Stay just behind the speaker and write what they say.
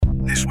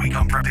week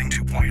on Prepping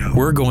 2.0.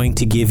 We're going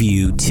to give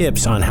you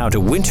tips on how to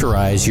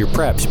winterize your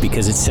preps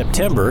because it's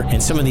September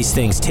and some of these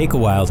things take a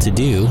while to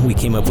do. We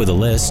came up with a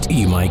list.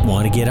 You might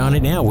want to get on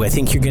it now. I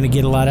think you're going to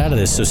get a lot out of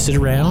this. So sit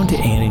around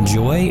and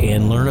enjoy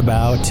and learn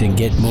about and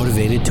get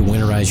motivated to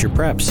winterize your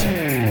preps.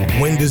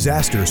 When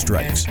disaster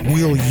strikes,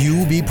 will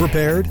you be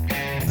prepared?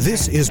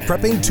 This is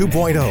Prepping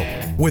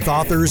 2.0 with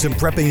authors and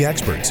prepping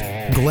experts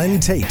Glenn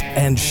Tate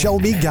and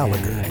Shelby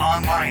Gallagher.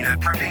 Online at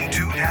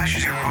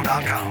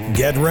prepping2-0.com.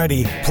 Get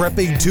ready.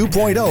 Prepping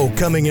 2.0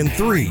 coming in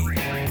 3,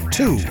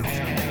 2,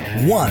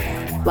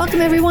 1.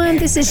 Welcome, everyone.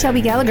 This is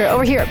Shelby Gallagher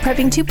over here at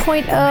Prepping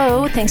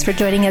 2.0. Thanks for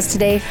joining us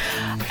today.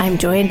 I'm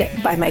joined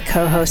by my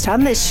co-host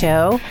on this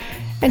show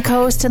and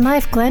co-host in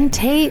life, Glenn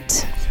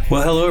Tate.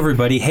 Well, hello,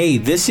 everybody. Hey,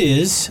 this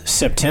is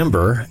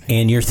September,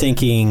 and you're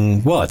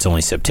thinking, well, it's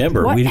only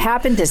September. What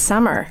happened to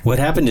summer? What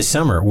happened to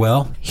summer?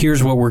 Well,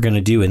 here's what we're going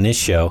to do in this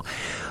show.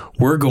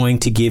 We're going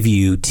to give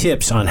you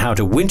tips on how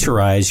to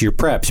winterize your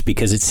preps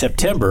because it's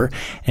September,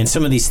 and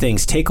some of these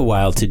things take a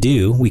while to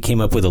do. We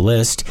came up with a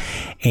list,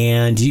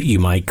 and you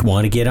might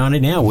want to get on it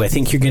now. I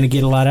think you're going to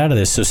get a lot out of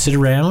this. So sit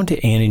around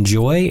and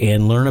enjoy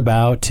and learn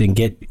about and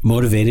get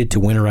motivated to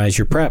winterize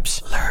your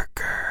preps.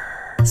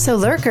 So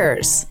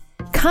lurkers,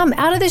 come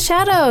out of the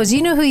shadows.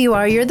 You know who you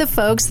are. You're the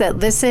folks that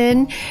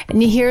listen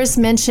and you hear us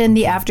mention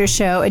the after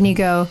show and you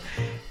go,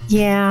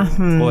 yeah.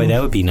 Boy,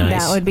 that would be nice.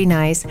 That would be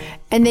nice.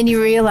 And then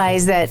you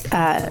realize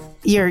that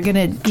you're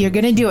gonna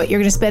do it. You're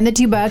gonna spend the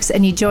 $2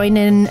 and you join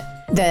in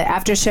the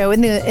after show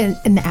in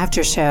the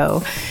after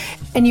show.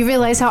 And you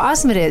realize how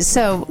awesome it is.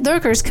 So,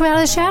 lurkers, come out of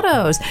the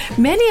shadows.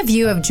 Many of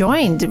you have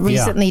joined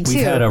recently, too.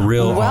 We've had a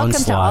real Welcome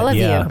onslaught. to all of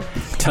you.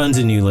 Tons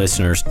of new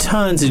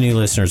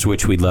listeners,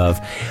 which we love.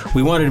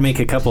 We wanted to make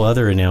a couple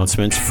other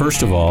announcements.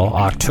 First of all,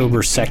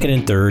 October 2nd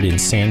and 3rd in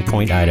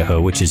Sandpoint,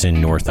 Idaho, which is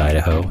in North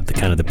Idaho,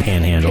 the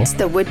panhandle. It's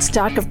the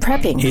Woodstock of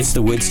prepping. It's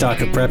the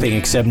Woodstock of prepping,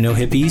 except no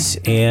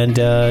hippies and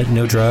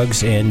no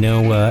drugs and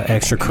no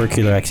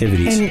extracurricular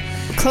activities. And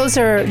clothes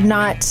are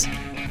not...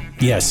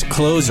 Yes,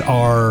 clothes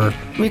are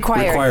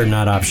required,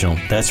 not optional.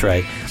 That's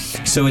right.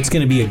 So it's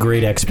going to be a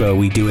great expo.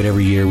 We do it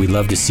every year. We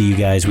love to see you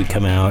guys. We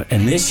come out.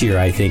 And this year,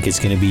 I think it's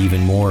going to be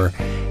even more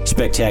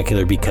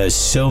spectacular because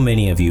so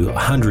many of you,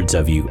 hundreds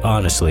of you,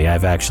 honestly,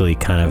 I've actually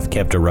kind of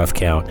kept a rough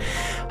count.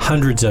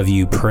 Hundreds of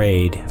you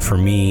prayed for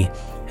me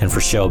and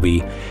for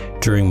Shelby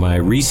during my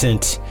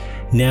recent,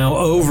 now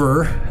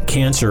over,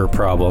 cancer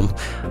problem.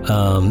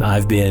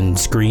 I've been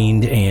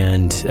screened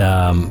and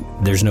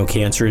there's no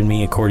cancer in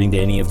me according to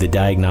any of the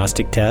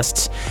diagnostic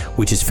tests,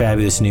 which is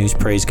fabulous news.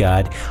 Praise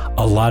God.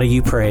 A lot of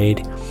you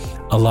prayed.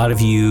 A lot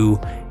of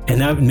you, and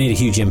that made a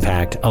huge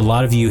impact. A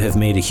lot of you have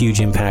made a huge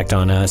impact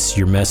on us.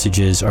 Your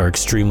messages are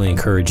extremely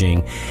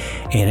encouraging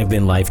and have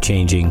been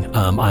life-changing.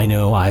 I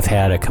know I've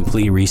had a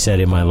complete reset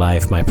in my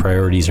life. My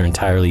priorities are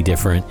entirely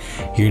different.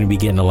 You're going to be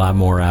getting a lot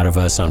more out of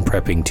us on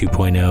Prepping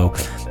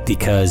 2.0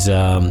 because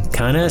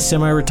kind of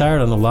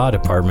semi-retired on the law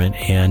department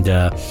and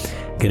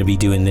going to be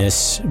doing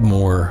this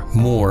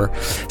more.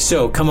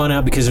 So come on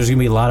out because there's going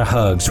to be a lot of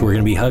hugs. We're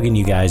going to be hugging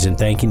you guys and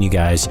thanking you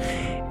guys.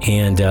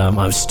 And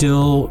I've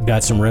still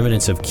got some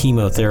remnants of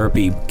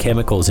chemotherapy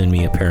chemicals in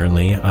me,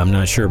 apparently. I'm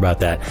not sure about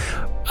that.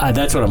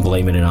 That's what I'm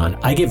blaming it on.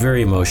 I get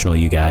very emotional,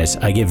 you guys.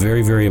 I get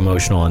very, very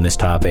emotional on this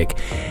topic.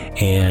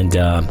 And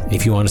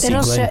if you want to see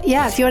Glenn...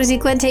 if you want to see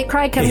Glenn Tate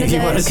cry, come to the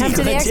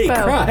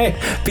expo. Cry,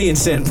 be in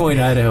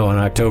Sandpoint, Idaho on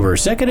October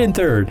 2nd and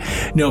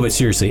 3rd. No, but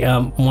seriously,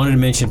 wanted to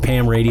mention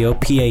PAM Radio,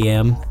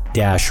 PAM-radio.com.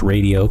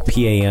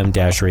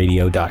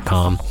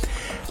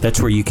 That's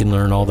where you can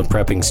learn all the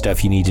prepping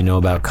stuff you need to know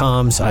about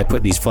comms. I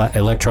put these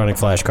electronic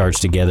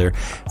flashcards together.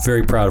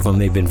 Very proud of them.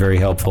 They've been very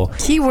helpful.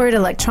 Keyword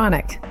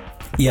electronic.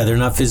 Yeah, they're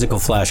not physical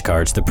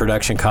flashcards. The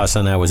production cost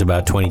on that was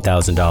about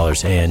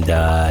 $20,000, and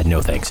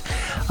no thanks.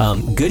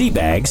 Goodie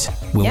bags.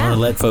 We want to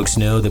let folks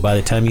know that by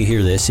the time you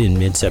hear this in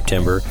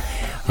mid-September,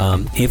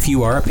 if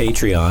you are a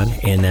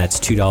Patreon, and that's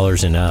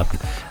 $2 and up,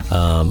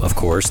 of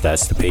course,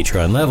 that's the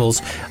Patreon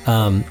levels,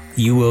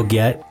 you will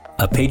get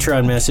a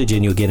Patreon message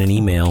and you'll get an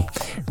email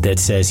that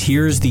says,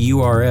 here's the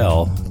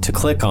URL to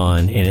click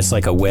on, and it's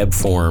like a web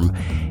form,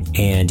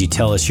 and you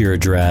tell us your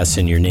address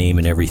and your name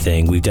and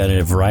everything. We've done it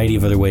a variety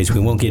of other ways. We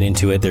won't get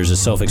into it. There's a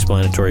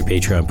self-explanatory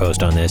Patreon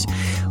post on this.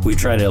 We've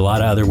tried it a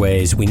lot of other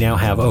ways. We now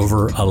have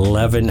over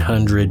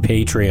 1,100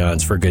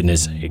 Patreons, for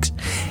goodness sakes.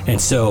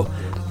 And so,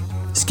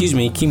 excuse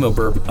me, chemo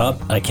burp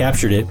up. I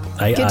captured it.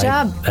 Good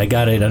job. I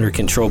got it under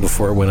control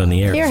before it went on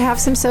the air. Here, have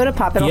some soda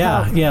pop. It'll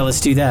help. Yeah,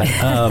 let's do that.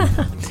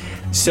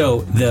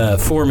 So the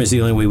form is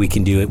the only way we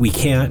can do it. We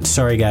can't,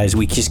 sorry guys,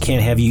 we just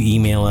can't have you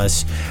email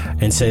us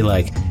and say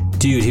like,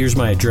 dude, here's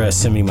my address,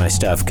 send me my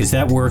stuff. Because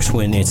that works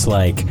when it's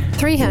like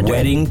 300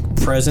 wedding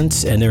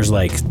presents and there's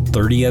like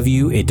 30 of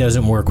you. It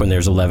doesn't work when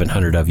there's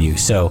 1,100 of you.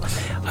 So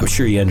I'm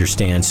sure you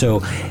understand.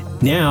 So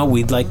now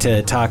we'd like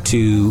to talk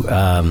to,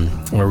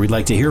 or we'd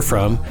like to hear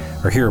from,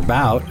 or hear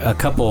about a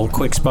couple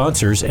quick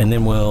sponsors, and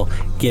then we'll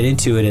get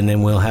into it, and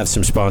then we'll have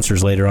some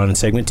sponsors later on in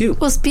segment 2.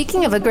 Well,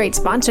 speaking of a great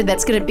sponsor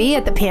that's going to be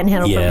at the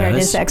Panhandle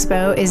Preparedness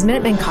Expo is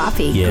Minuteman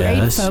Coffee.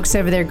 Yes. Great folks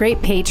over there,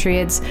 great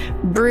patriots,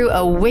 brew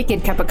a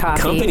wicked cup of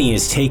coffee. Company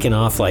is taking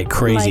off like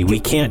crazy. We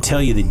can't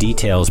tell you the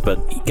details,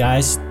 but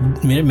guys,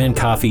 Minuteman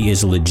Coffee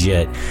is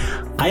legit.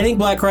 I think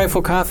Black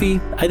Rifle Coffee,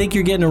 I think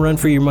you're getting a run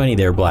for your money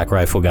there, Black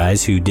Rifle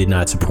guys who did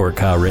not support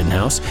Kyle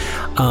Rittenhouse.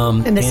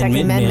 And the Second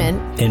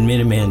Amendment. And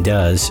Minuteman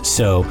does.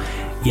 So,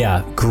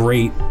 yeah,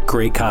 great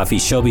coffee.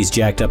 Shelby's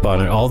jacked up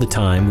on it all the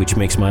time, which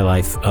makes my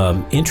life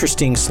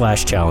interesting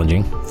 /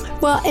 challenging.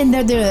 Well, and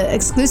they're the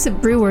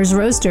exclusive brewers,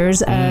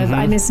 roasters of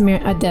I Miss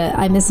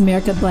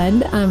America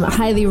blend.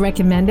 Highly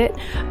recommend it.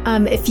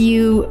 If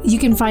you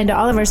can find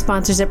all of our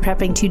sponsors at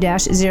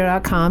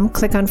prepping2-0.com.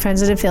 Click on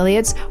Friends and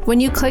Affiliates. When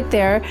you click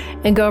there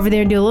and go over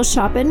there and do a little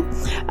shopping,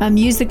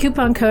 use the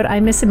coupon code I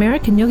Miss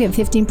America and you'll get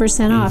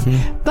 15% off.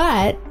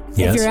 But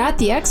if you're at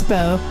the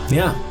expo,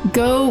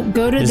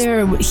 go to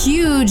their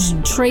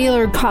huge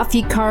trailer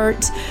coffee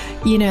cart,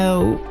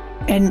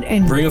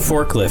 and bring a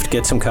forklift,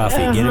 get some coffee,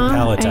 get it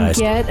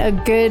palletized,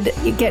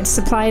 and get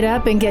supplied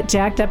up and get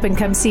jacked up and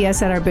come see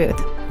us at our booth.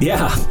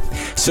 Yeah,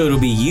 so it'll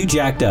be you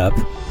jacked up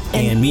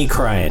and me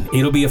crying.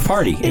 It'll be a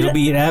party. It'll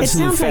be an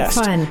absolute fest.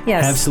 Like fun.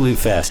 Yes. Absolute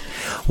fest.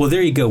 Well,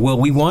 there you go. Well,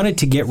 we wanted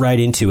to get right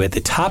into it.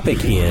 The topic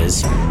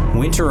is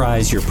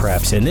winterize your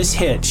preps. And this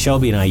hit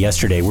Shelby and I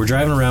yesterday. We're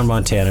driving around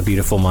Montana,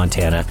 beautiful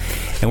Montana,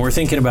 and we're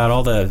thinking about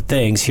all the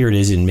things. Here it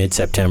is in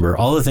mid-September.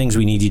 All the things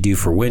we need to do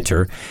for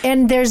winter.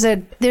 And there's a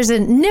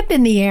nip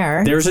in the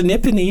air. There's a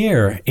nip in the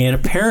air. And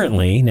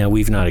apparently, now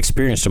we've not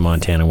experienced a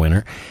Montana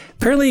winter.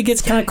 Apparently, it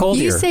gets kind of cold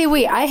here. You say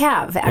we. I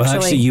have, actually. Well,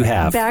 actually, you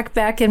have.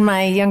 Back in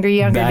my younger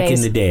days. Back in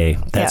the day.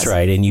 That's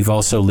right. And you've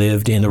also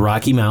lived in the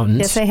Rocky Mountains.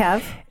 Yes, I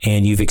have.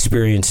 And you've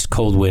experienced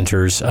cold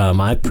winters.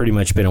 I've pretty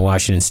much been a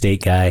Washington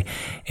State guy,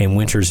 and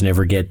winters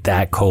never get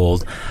that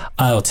cold.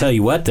 I'll tell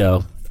you what,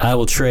 though. I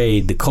will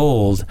trade the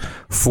cold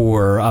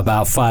for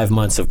about 5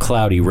 months of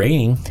cloudy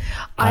raining.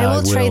 I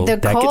will trade the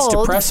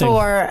cold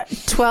for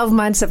 12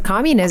 months of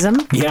communism.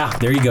 Yeah,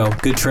 there you go.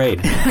 Good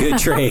trade. Good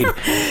trade.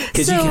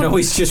 Because you can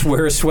always just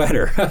wear a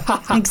sweater.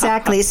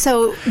 Exactly.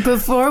 So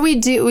before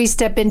we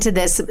step into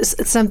this,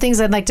 some things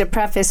I'd like to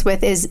preface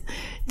with is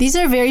these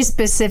are very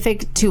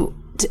specific to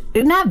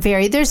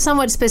they're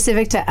somewhat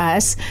specific to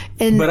us.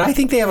 But I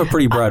think they have a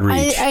pretty broad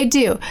reach. I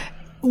do.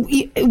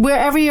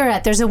 Wherever you're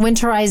at, there's a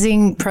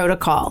winterizing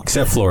protocol.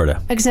 Except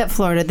Florida.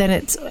 Then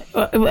it's,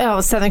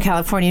 Southern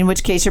California, in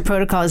which case your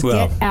protocol is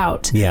get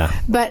out. Yeah.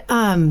 But,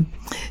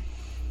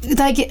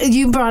 like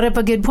you brought up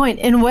a good point.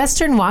 In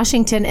Western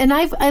Washington, and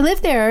I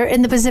lived there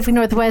in the Pacific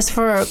Northwest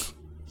for,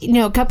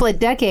 a couple of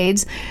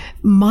decades,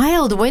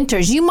 mild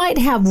winters. You might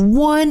have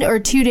 1 or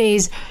 2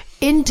 days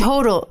in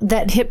total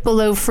that hit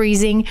below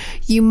freezing.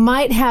 You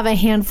might have a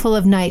handful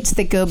of nights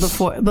that go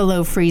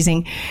below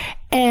freezing.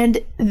 And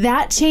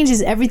that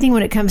changes everything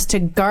when it comes to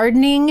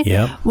gardening,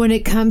 when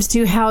it comes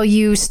to how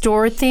you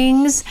store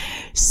things.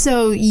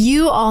 So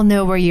you all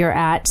know where you're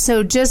at.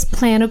 So just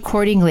plan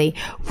accordingly.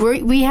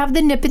 We have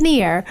the nip in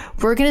the air.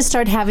 We're going to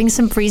start having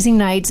some freezing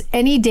nights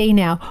any day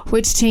now,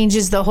 which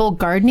changes the whole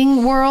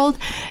gardening world.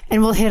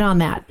 And we'll hit on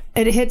that.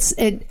 And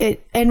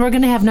we're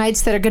going to have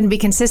nights that are going to be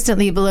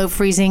consistently below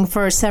freezing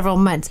for several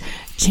months.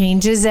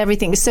 Changes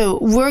everything. So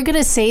we're going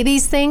to say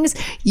these things.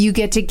 You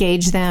get to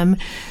gauge them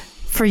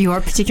for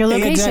your particular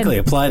location. Exactly.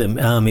 Apply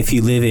them. If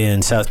you live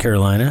in South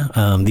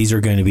Carolina, these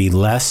are going to be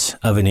less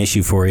of an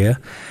issue for you.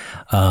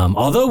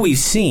 Although we've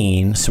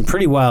seen some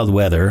pretty wild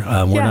weather,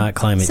 we're not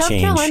climate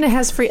change. South Carolina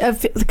has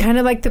kind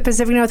of like the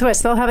Pacific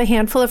Northwest. They'll have a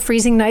handful of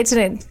freezing nights,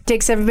 and it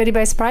takes everybody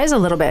by surprise a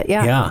little bit.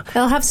 Yeah.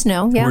 They'll have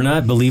snow. Yeah. We're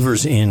not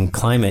believers in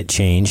climate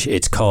change.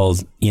 It's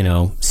called,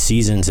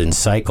 seasons and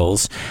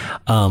cycles.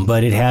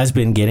 But it has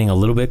been getting a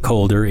little bit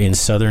colder in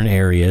southern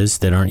areas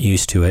that aren't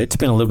used to it. It's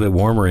been a little bit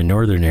warmer in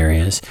northern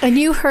areas. And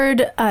you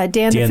heard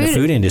Dan the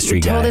food industry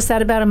guy told us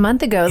that about a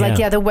month ago.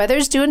 The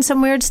weather's doing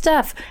some weird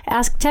stuff.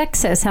 Ask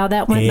Texas how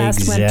that went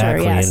last winter.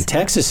 Exactly. Yes. And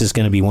Texas is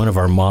going to be one of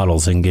our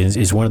models and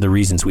is one of the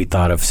reasons we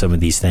thought of some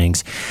of these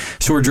things.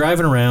 So we're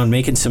driving around,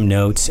 making some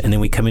notes, and then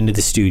we come into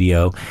the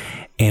studio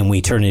and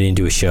we turn it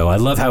into a show. I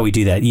love how we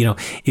do that.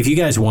 If you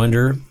guys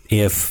wonder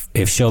if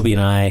Shelby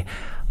and I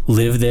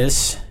live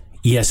this,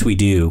 yes, we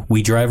do.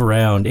 We drive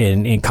around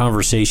and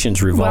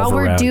conversations revolve around.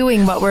 While we're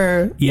doing what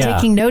we're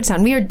taking notes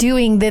on. We are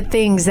doing the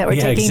things that we're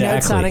taking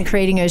notes on and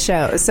creating a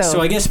show. So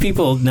I guess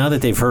people, now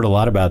that they've heard a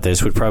lot about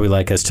this, would probably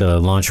like us to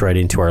launch right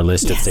into our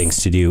list of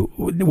things to do.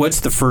 What's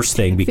the first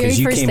thing? Because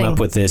you came up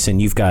with this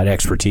and you've got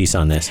expertise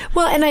on this.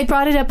 Well, and I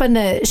brought it up on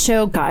the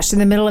show, in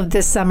the middle of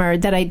this summer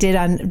that I did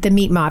on the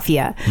Meat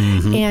Mafia.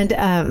 Mm-hmm.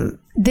 And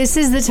this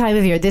is the time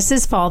of year. This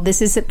is fall.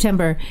 This is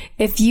September.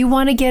 If you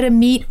want to get a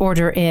meat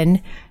order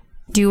in,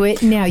 do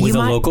it now. With a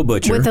local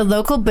butcher. With a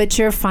local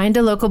butcher. Find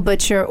a local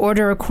butcher.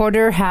 Order a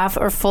quarter, half,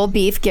 or full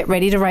beef. Get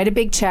ready to write a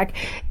big check.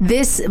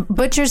 This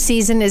butcher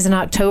season is in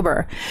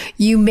October.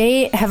 You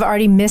may have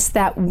already missed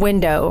that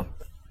window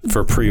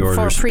for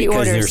pre-orders,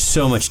 because there's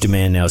so much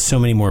demand now. So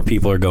many more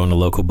people are going to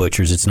local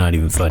butchers. It's not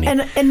even funny.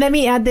 And let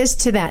me add this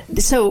to that.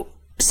 So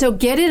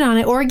get it on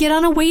it, or get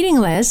on a waiting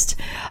list.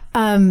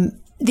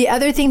 The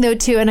other thing, though,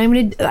 too,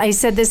 and I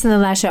said this in the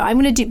last show,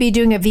 I'm going to be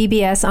doing a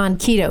VBS on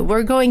keto.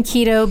 We're going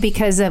keto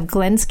because of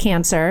Glenn's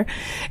cancer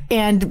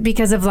and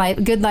because of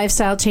good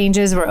lifestyle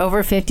changes. We're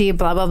over 50,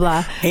 blah, blah,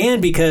 blah.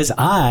 And because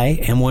I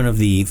am one of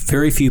the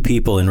very few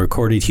people in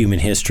recorded human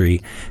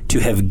history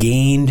to have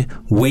gained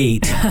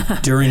weight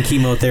during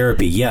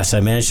chemotherapy. Yes,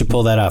 I managed to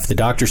pull that off. The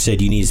doctor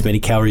said you need as many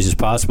calories as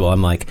possible.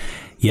 I'm like,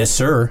 yes,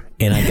 sir.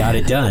 And I got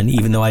it done,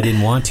 even though I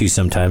didn't want to.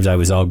 Sometimes I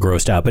was all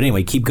grossed out. But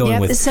anyway, keep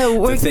going with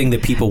the thing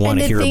that people want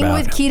to hear about.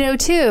 And the thing with keto,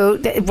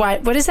 too,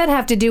 what does that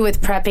have to do with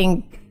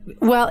prepping?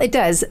 Well, it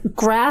does.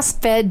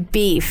 Grass-fed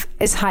beef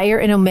is higher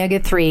in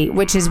omega-3,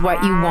 which is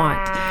what you want.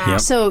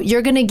 Yep. So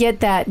you're going to get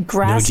that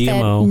grass-fed,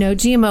 no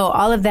GMO,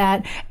 all of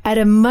that at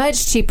a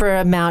much cheaper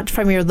amount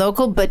from your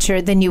local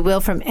butcher than you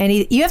will from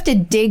any. You have to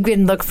dig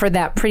and look for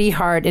that pretty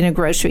hard in a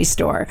grocery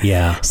store.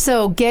 Yeah.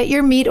 So get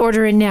your meat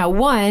order in now.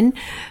 One,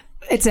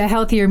 it's a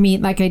healthier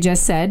meat, like I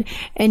just said,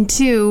 and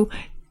two,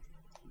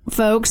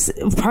 folks,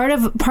 part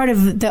of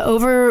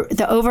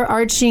the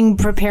overarching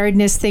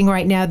preparedness thing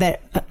right now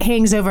that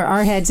hangs over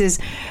our heads is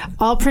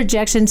all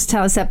projections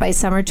tell us that by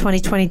summer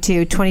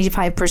 2022,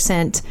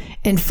 25%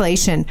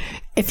 inflation.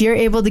 If you're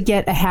able to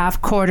get a half,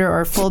 quarter,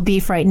 or full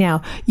beef right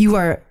now, you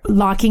are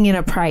locking in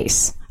a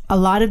price. A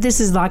lot of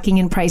this is locking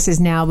in prices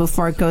now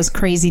before it goes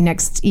crazy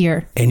next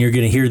year. And you're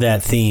going to hear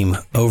that theme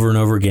over and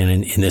over again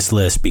in this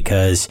list,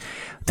 because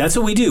that's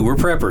what we do. We're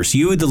preppers.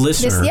 You, the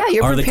listener,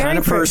 are the kind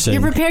of person.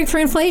 You're preparing for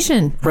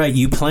inflation. Right.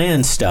 You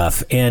plan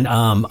stuff. And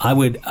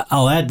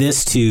I'll add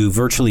this to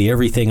virtually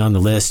everything on the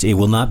list. It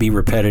will not be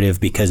repetitive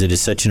because it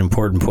is such an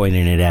important point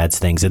and it adds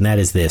things. And that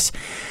is this.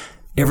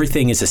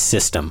 Everything is a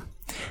system.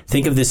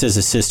 Think of this as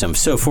a system.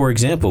 So, for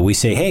example, we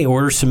say, hey,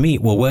 order some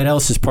meat. Well, what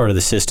else is part of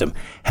the system?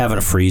 Having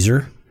a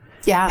freezer.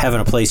 Yeah. Having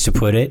a place to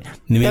put it.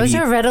 Maybe, those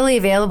are readily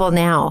available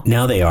now.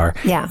 Now they are.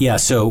 Yeah. Yeah.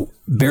 So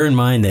bear in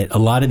mind that a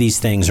lot of these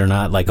things are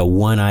not like a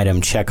one-item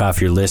check off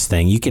your list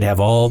thing. You could have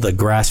all the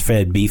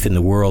grass-fed beef in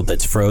the world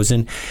that's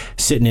frozen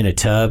sitting in a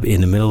tub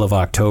in the middle of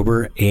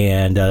October,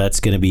 and that's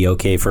going to be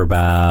okay for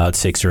about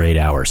 6 or 8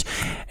 hours.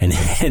 And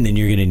then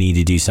you're going to need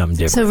to do something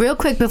different. So real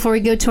quick, before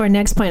we go to our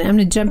next point, I'm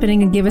going to jump in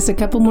and give us a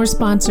couple more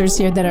sponsors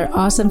here that are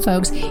awesome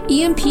folks.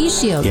 EMP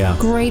Shield. Yeah.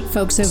 Great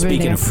folks over there.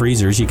 Speaking of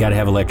freezers, you got to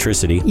have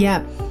electricity.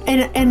 Yeah.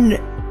 And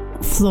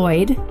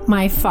Floyd,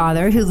 my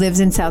father, who lives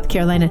in South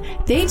Carolina,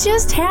 they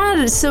just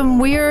had some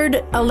weird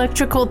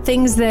electrical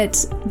things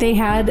that they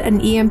had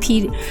an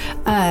EMP,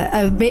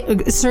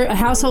 a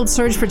household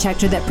surge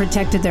protector that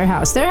protected their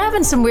house. They're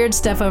having some weird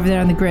stuff over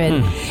there on the grid.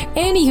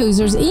 Anywho,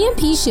 there's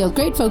EMP Shield.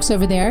 Great folks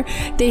over there.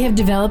 They have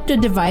developed a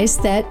device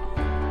that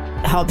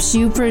helps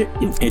you.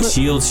 It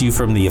shields you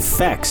from the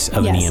effects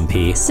of an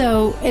EMP.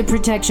 So it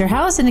protects your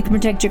house, and it can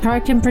protect your car,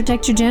 it can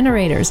protect your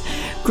generators.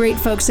 Great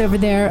folks over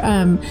there.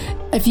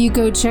 If you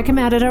go check them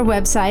out at our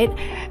website,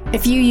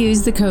 if you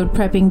use the code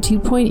Prepping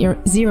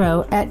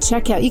 2.0 at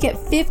checkout, you get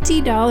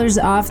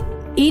 $50 off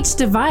each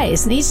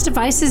device, and each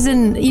device is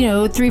in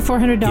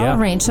 $300-$400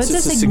 range, so it's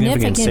a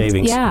significant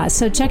savings. Yeah,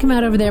 so check them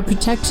out over there.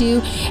 Protect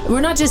you. We're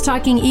not just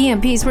talking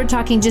EMPs, we're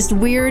talking just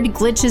weird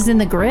glitches in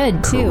the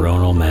grid too.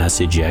 Coronal mass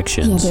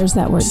ejections. Yeah, there's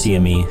that word.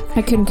 CME.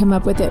 I couldn't come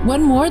up with it.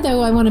 One more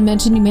though, I want to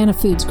mention Humana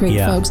Foods. Great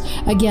folks.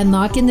 Again,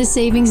 lock in the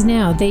savings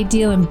now. They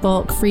deal in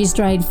bulk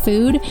freeze-dried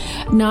food,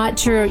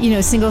 not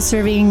your single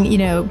serving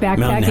backpacking.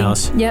 Mountain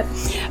House. Yep.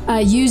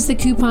 Use the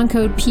coupon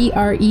code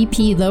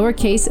PREP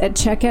lowercase at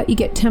checkout. You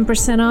get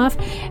 10% off.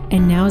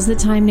 And now is the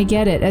time to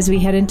get it as we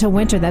head into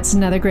winter. That's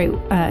another great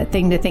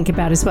thing to think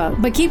about as well.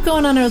 But keep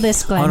going on our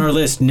list, Glenn. On our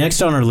list.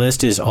 Next on our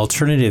list is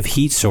alternative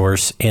heat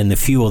source and the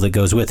fuel that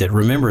goes with it.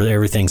 Remember,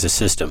 everything's a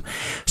system.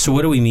 So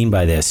what do we mean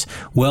by this?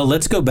 Well,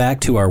 let's go back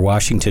to our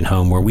Washington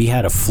home where we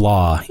had a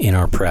flaw in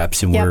our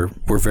preps, and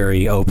we're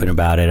very open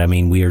about it. I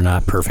mean, we are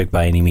not perfect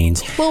by any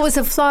means. Well, it was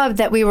a flaw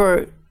that we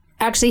were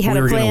actually had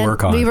a plan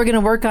we were going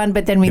to work on,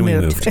 but then we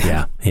moved.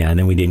 Yeah, and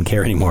then we didn't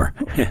care anymore.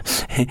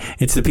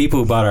 It's the people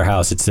who bought our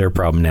house. It's their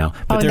problem now.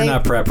 But they're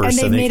not preppers. And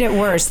they've made it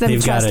worse.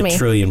 They've got a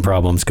trillion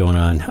problems going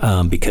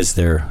on because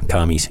they're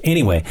commies.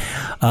 Anyway,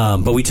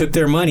 but we took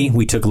their money.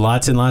 We took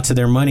lots and lots of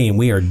their money, and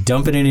we are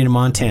dumping it into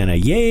Montana.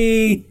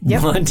 Yay,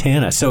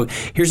 Montana. So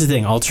here's the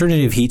thing.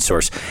 Alternative heat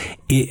source.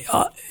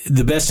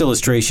 The best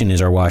illustration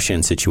is our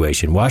Washington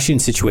situation.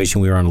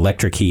 We were on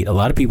electric heat. A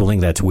lot of people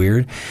think that's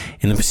weird.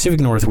 In the Pacific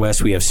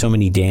Northwest, we have so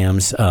many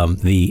dams,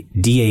 the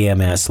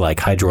DAMS, like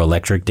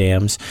hydroelectric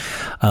dams.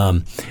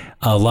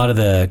 A lot of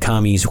the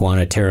commies want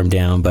to tear them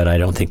down, but I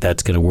don't think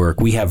that's going to work.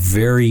 We have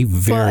very,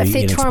 very inexpensive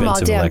electricity. Well, if they tore them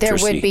all down, there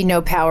would be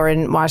no power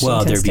in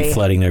Washington State. Well, there'd be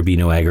flooding, there'd be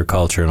no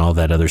agriculture and all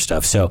that other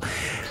stuff. So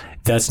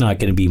that's not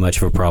going to be much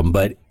of a problem,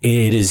 but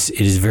it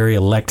is very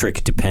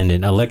electric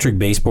dependent. Electric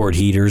baseboard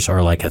heaters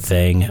are like a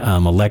thing.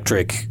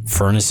 Electric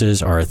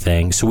furnaces are a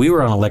thing. So we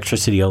were on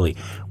electricity only.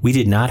 We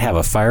did not have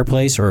a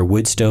fireplace or a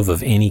wood stove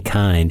of any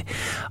kind.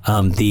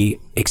 The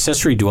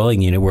accessory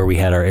dwelling unit where we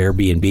had our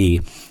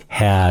Airbnb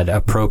had a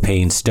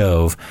propane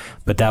stove,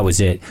 but that was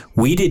it.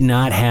 We did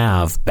not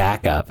have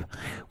backup.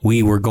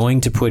 We were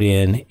going to put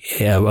in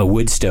a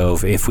wood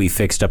stove if we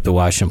fixed up the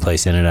Washington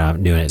place and ended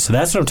up doing it. So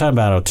that's what I'm talking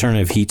about,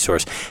 alternative heat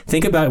source.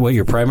 Think about what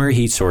your primary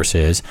heat source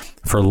is.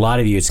 For a lot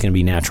of you, it's going to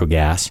be natural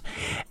gas.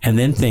 And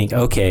then think,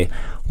 okay,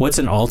 what's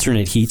an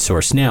alternate heat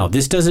source? Now,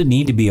 this doesn't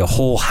need to be a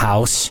whole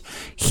house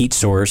heat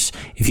source.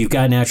 If you've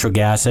got natural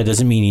gas, that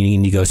doesn't mean you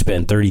need to go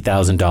spend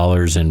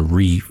 $30,000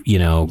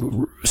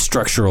 and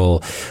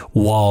structural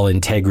wall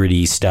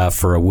integrity stuff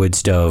for a wood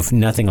stove.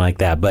 Nothing like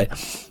that. But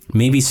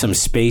maybe some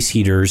space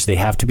heaters. They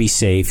have to be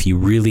safe. You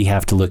really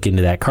have to look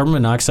into that. Carbon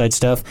monoxide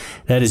stuff,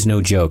 that is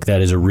no joke.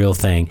 That is a real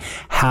thing.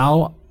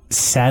 How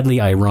sadly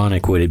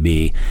ironic would it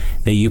be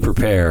that you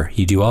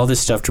do all this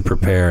stuff to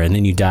prepare, and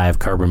then you die of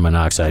carbon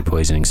monoxide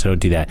poisoning? So don't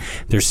do that.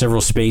 There's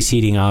several space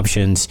heating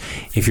options.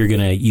 If you're going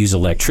to use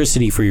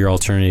electricity for your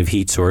alternative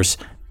heat source,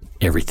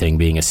 everything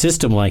being a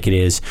system like it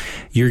is,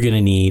 you're going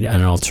to need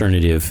an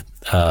alternative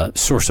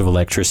source of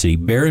electricity.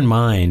 Bear in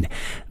mind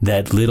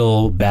that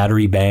little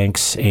battery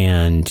banks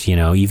and,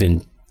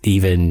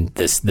 even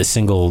the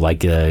single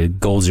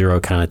Goal Zero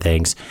kind of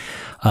things,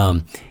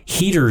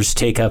 heaters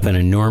take up an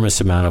enormous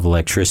amount of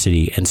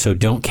electricity. And so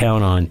don't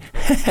count on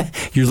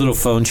your little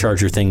phone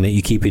charger thing that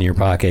you keep in your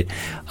pocket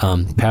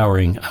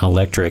powering an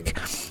electric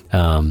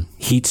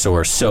heat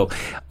source. So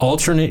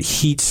alternate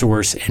heat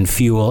source and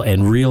fuel,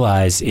 and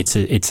realize it's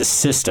a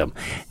system.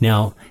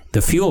 Now,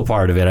 the fuel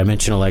part of it, I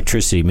mentioned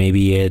electricity.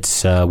 Maybe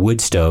it's a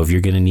wood stove.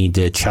 You're going to need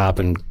to chop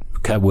and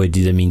cut wood.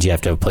 That means you have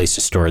to have a place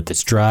to store it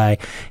that's dry.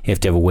 You have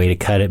to have a way to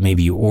cut it.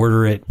 Maybe you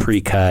order it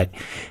pre-cut.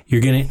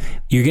 You're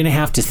gonna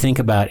have to think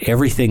about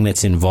everything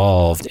that's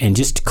involved, and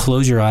just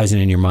close your eyes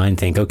and in your mind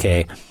think,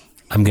 okay,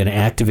 I'm going to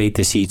activate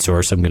this heat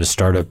source. I'm going to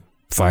start a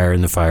fire in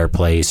the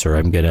fireplace, or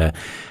I'm going to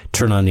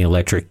turn on the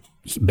electric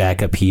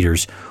backup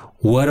heaters.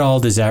 What all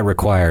does that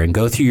require? And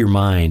go through your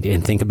mind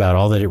and think about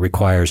all that it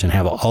requires, and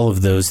have all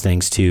of those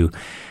things too,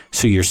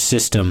 so your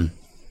system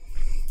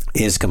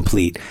is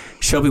complete.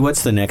 Shelby,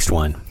 what's the next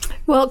one?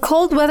 Well,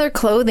 cold weather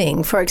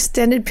clothing for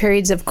extended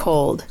periods of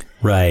cold.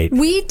 Right.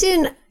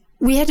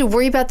 We had to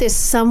worry about this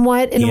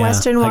somewhat in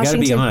Western Washington. I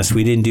got to be honest,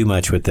 we didn't do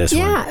much with this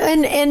one. Yeah,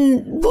 and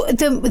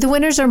the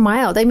winters are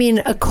mild. I mean,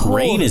 a cold...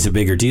 Rain is a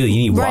bigger deal. You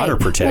need water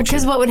protection.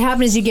 Because what would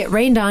happen is you get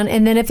rained on,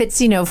 and then if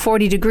it's,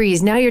 40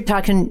 degrees, now you're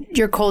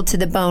cold to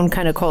the bone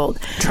kind of cold.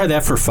 Try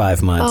that for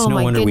 5 months.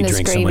 No wonder we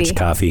drink so much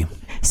coffee.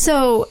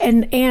 So,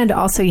 and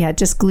also,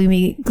 just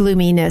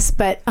gloominess.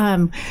 But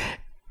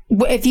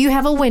if you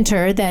have a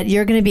winter that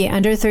you're going to be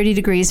under 30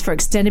 degrees for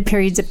extended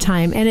periods of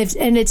time, and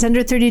it's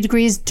under 30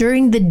 degrees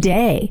during the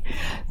day,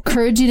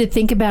 encourage you to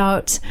think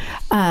about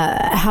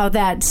how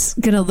that's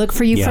going to look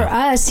for you. For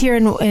us here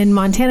in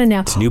Montana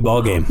now, it's a new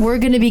ball game. We're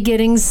going to be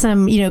getting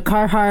some,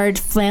 Carhartt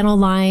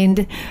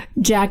flannel-lined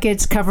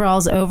jackets,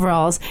 coveralls,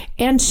 overalls,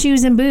 and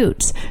shoes and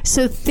boots.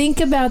 So think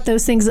about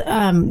those things.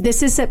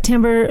 This is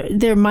September.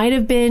 There might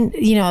have been,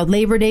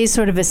 Labor Day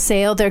sort of a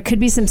sale. There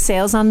could be some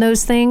sales on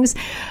those things.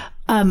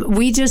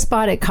 We just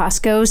bought at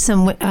Costco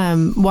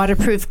some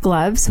waterproof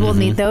gloves. We'll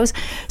need those.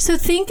 So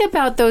think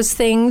about those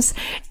things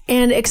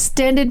and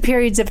extended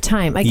periods of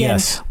time. Again,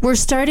 we're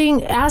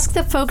starting, ask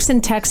the folks in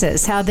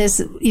Texas how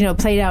this,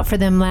 played out for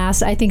them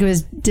last, I think it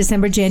was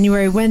December,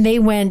 January, when they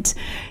went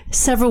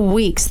several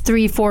weeks,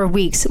 3-4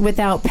 weeks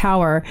without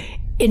power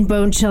in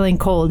bone-chilling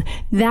cold.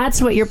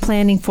 That's what you're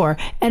planning for.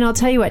 And I'll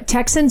tell you what,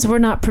 Texans were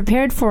not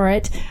prepared for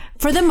it.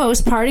 For the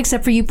most part,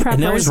 except for you preppers.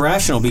 And that was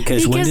rational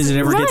because when does it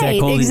ever get that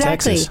cold in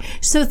Texas?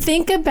 So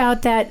think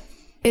about that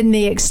in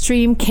the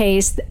extreme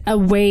case, a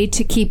way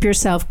to keep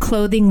yourself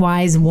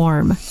clothing-wise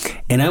warm.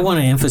 And I want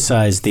to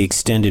emphasize the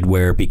extended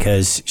wear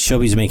because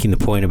Shelby's making the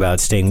point about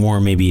staying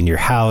warm maybe in your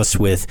house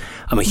with,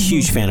 I'm a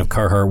huge fan of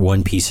Carhartt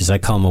one pieces. I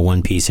call them a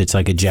one piece. It's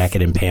like a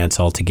jacket and pants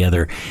all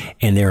together,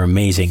 and they're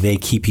amazing. They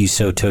keep you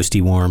so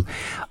toasty warm.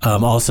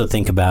 Also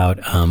think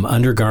about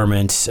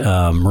undergarments,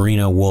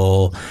 merino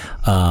wool.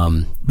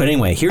 But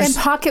anyway, here's... And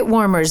pocket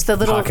warmers, the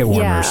little... Pocket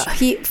warmers.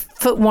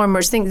 Foot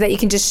warmers, things that you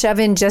can just shove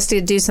in just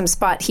to do some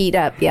spot heat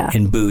up.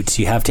 And boots.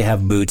 You have to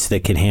have boots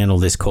that can handle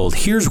this cold.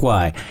 Here's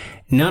why.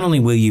 Not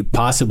only will you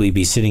possibly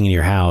be sitting in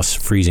your house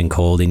freezing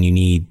cold and you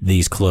need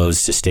these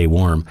clothes to stay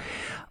warm,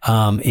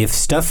 if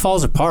stuff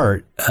falls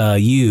apart,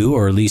 you,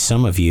 or at least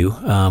some of you,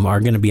 are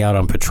going to be out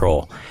on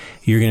patrol.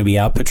 You're going to be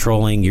out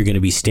patrolling. You're going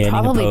to be standing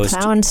a post. Probably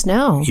plowing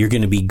snow. You're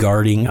going to be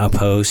guarding a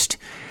post.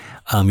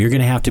 You're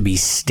going to have to be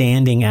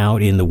standing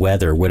out in the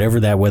weather, whatever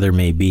that weather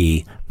may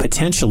be,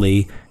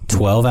 potentially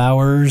 12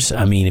 hours.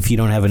 I mean, if you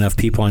don't have enough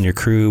people on your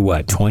crew,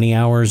 20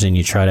 hours, and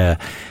you try to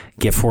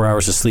get 4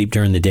 hours of sleep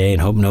during the day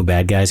and hope no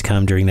bad guys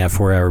come during that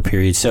 4-hour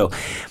period. So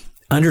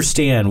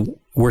understand,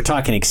 we're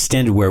talking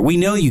extended wear. We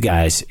know you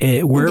guys,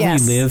 wherever you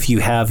live, you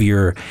have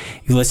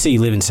let's say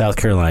you live in South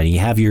Carolina, you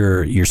have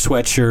your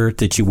sweatshirt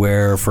that you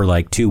wear for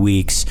like 2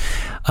 weeks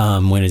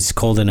when it's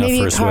cold enough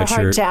for a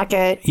sweatshirt.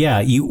 Jacket.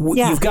 Yeah,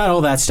 you've got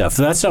all that stuff.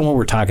 So that's not what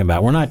we're talking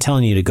about. We're not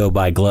telling you to go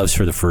buy gloves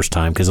for the first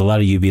time because a lot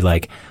of you be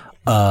like,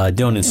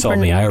 don't insult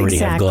me. I already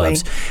have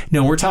gloves.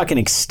 No, we're talking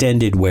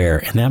extended wear,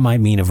 and that might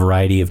mean a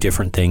variety of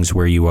different things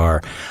where you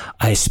are.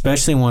 I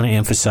especially want to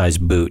emphasize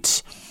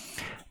boots.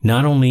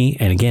 Not only,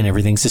 and again,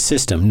 everything's a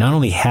system, not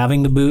only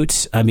having the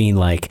boots, I mean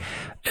like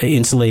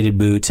insulated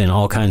boots and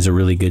all kinds of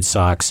really good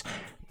socks,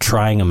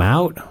 trying them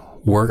out,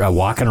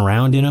 walking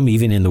around in them,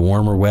 even in the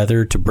warmer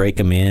weather to break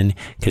them in,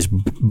 because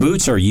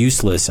boots are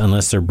useless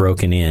unless they're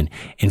broken in.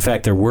 In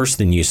fact, they're worse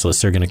than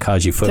useless. They're going to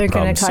cause you foot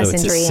problems. So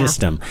it's a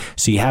system.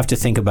 So you have to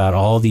think about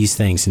all these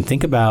things and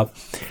think about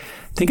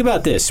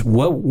this.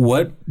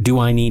 What do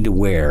I need to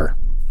wear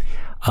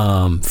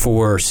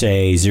for,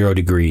 say, 0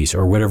 degrees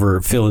or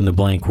whatever, fill in the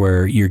blank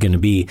where you're going to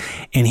be?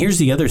 And here's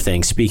the other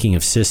thing. Speaking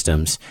of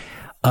systems,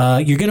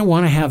 you're going to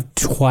want to have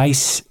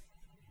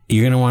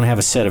You're going to want to have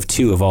a set of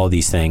 2 of all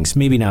these things,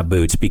 maybe not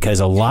boots, because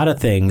a lot of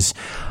things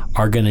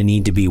are going to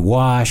need to be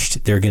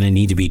washed. They're going to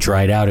need to be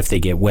dried out if they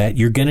get wet.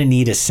 You're going to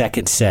need a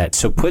second set.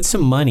 So put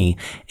some money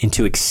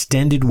into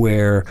extended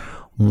wear,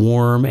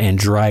 warm and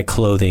dry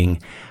clothing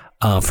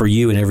for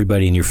you and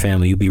everybody in your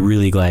family. You'll be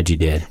really glad you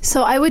did.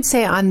 So I would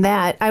say on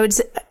that,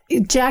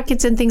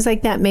 jackets and things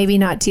like that, maybe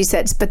not 2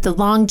 sets, but the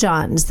long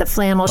johns, the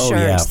flannel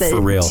shirts, the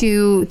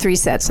 2-3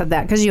 sets of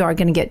that, because you are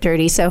going to get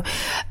dirty. So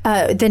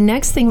the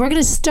next thing we're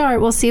going to start,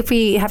 we'll see if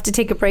we have to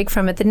take a break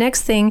from it. The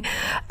next thing,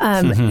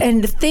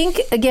 and think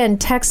again,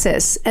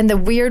 Texas and the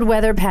weird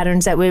weather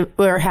patterns that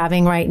we're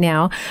having right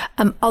now,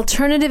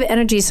 alternative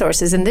energy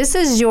sources. And this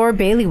is your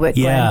bailiwick.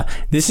 Yeah,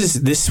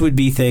 this would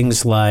be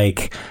things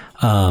like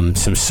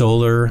some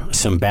solar,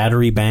 some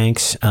battery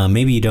banks.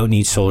 Maybe you don't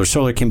need solar.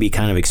 Solar can be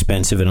kind of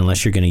expensive, and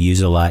unless you're going to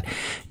use a lot,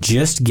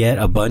 just get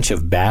a bunch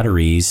of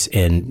batteries.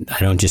 And I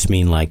don't just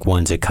mean like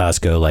ones at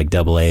Costco, like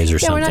AA's or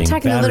something. Yeah, we're not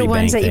talking the little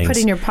ones that you put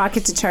in your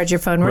pocket to charge your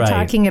phone. We're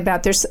talking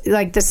about there's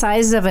like the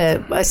size of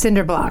a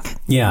cinder block.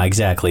 Yeah,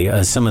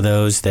 exactly. Some of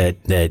those that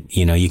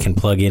you can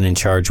plug in and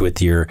charge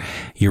with your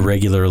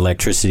regular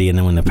electricity, and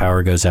then when the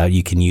power goes out,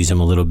 you can use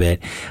them a little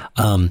bit.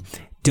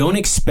 Don't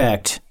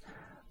expect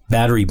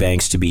battery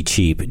banks to be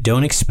cheap.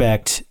 Don't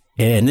expect,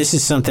 and this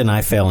is something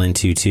I fell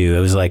into too. It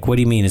was like, what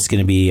do you mean it's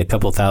going to be a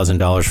couple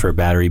 $1,000s for a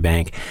battery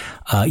bank?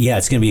 Yeah,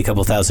 it's going to be a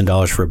couple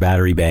 $1,000s for a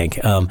battery bank.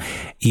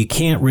 You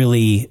can't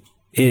really,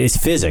 it's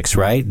physics,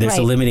 right? There's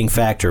a limiting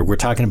factor. We're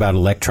talking about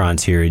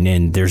electrons here,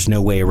 and there's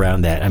no way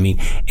around that. I mean,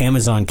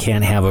 Amazon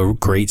can't have a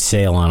great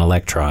sale on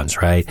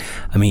electrons, right?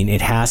 I mean,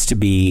 it has to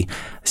be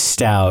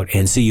stout,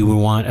 and so you would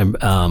want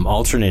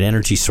alternate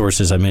energy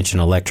sources. I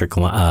mentioned electric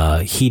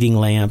heating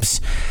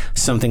lamps,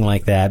 something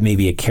like that.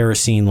 Maybe a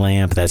kerosene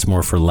lamp that's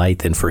more for light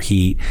than for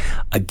heat.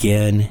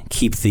 Again,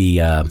 keep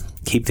the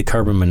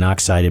carbon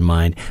monoxide in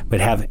mind, but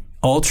have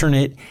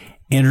alternate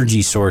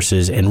energy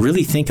sources, and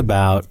really think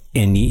about,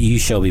 and you,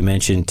 Shelby,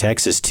 mentioned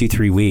Texas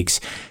 2-3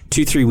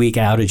 week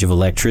outage of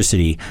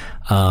electricity.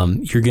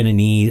 You're going to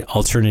need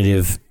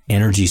alternative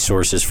energy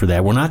sources for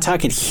that. We're not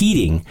talking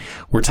heating.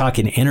 We're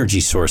talking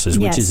energy sources,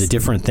 which is a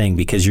different thing,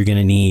 because you're going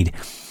to need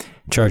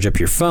charge up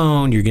your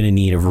phone. You're going to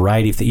need a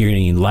variety of things. You're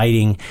going to need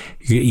lighting.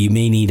 You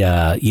may need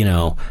a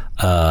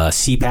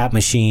CPAP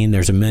machine.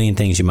 There's a million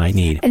things you might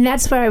need. And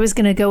that's where I was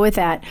going to go with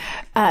that.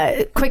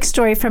 Quick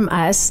story from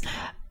us.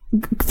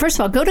 First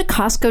of all, go to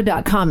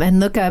Costco.com and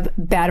look up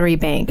battery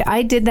bank.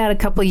 I did that a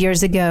couple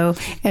years ago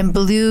and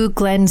blew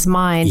Glenn's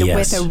mind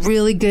with a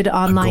really good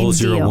online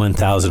deal. Goal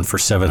 1000 for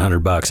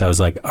 $700. I was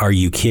like, are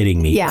you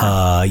kidding me?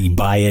 Yeah. You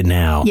buy it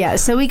now. Yeah.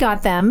 So we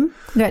got them.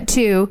 We got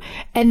 2.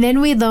 And then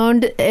we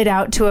loaned it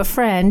out to a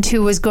friend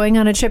who was going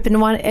on a trip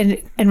and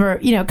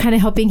we're, kind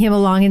of helping him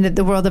along in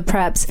the world of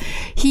preps.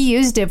 He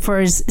used it for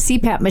his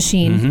CPAP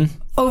machine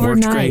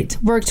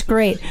overnight. Worked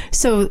great.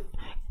 So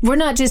we're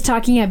not just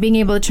talking about being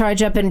able to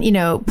charge up and,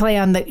 play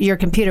on your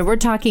computer. We're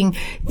talking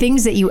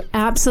things that you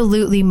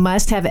absolutely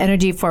must have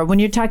energy for. When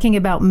you're talking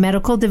about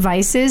medical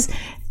devices,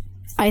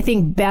 I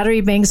think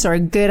battery banks are a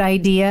good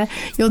idea.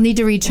 You'll need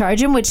to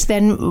recharge them, which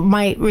then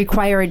might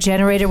require a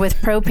generator with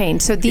propane.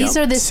 So these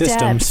are the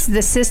steps,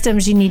 the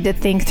systems you need to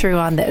think through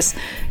on this.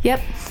 Yep.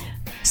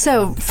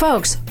 So,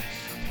 folks,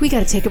 we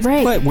got to take a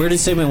break. What? Where did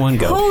segment 1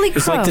 go? Holy crow.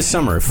 It's like the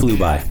summer. It flew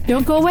by.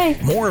 Don't go away.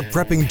 More of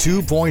Prepping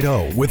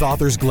 2.0 with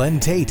authors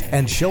Glenn Tate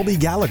and Shelby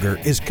Gallagher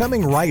is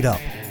coming right up.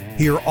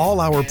 Hear all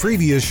our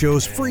previous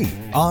shows free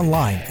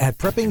online at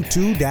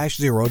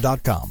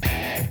prepping2-0.com.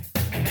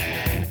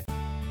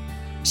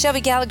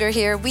 Shelby Gallagher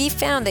here. We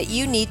found that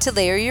you need to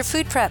layer your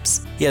food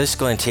preps. Yeah, this is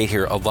Glenn Tate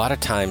here. A lot of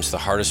times the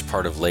hardest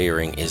part of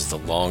layering is the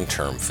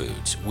long-term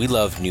foods. We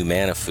love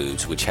NuManna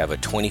foods, which have a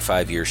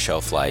 25-year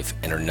shelf life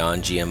and are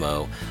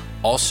non-GMO.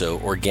 Also,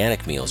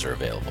 organic meals are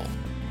available.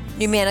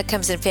 NuManna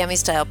comes in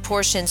family-style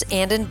portions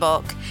and in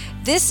bulk.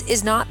 This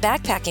is not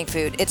backpacking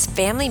food. It's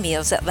family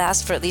meals that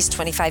last for at least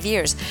 25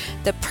 years.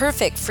 The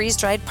perfect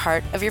freeze-dried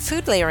part of your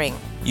food layering.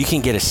 You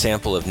can get a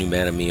sample of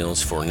NuManna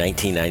meals for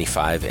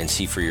 $19.95 and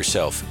see for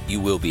yourself. You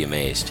will be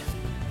amazed.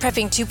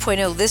 Prepping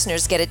 2.0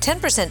 listeners get a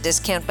 10%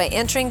 discount by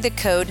entering the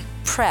code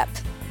PREP.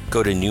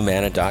 Go to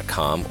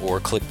NuManna.com or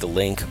click the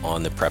link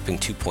on the Prepping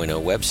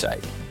 2.0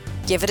 website.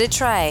 Give it a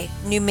try.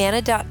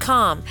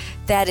 Numanna.com.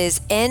 That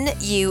is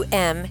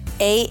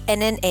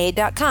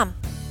NUMANNA.com.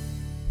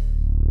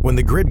 When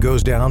the grid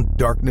goes down,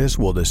 darkness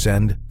will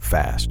descend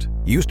fast.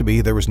 Used to be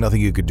there was nothing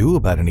you could do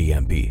about an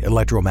EMP,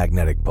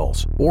 electromagnetic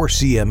pulse, or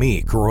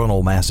CME,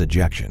 coronal mass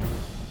ejection.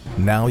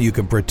 Now you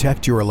can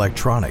protect your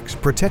electronics,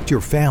 protect your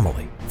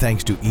family,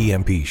 thanks to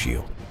EMP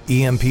Shield.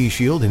 EMP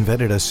Shield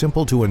invented a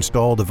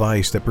simple-to-install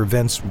device that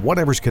prevents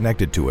whatever's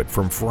connected to it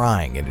from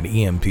frying in an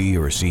EMP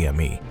or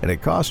CME, and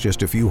it costs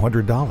just a few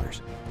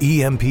 $100s.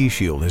 EMP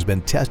Shield has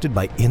been tested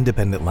by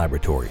independent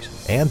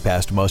laboratories and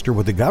passed muster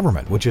with the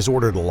government, which has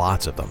ordered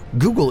lots of them.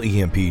 Google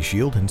EMP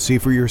Shield and see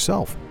for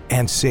yourself.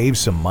 And save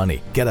some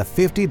money. Get a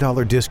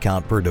 $50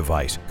 discount per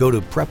device. Go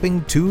to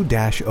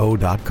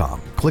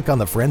prepping2-0.com. Click on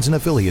the Friends and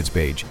Affiliates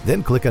page,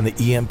 then click on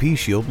the EMP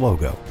Shield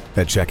logo.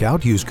 At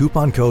checkout, use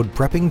coupon code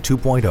PREPPING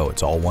 2.0.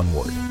 It's all one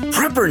word.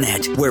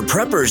 PrepperNet, where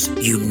preppers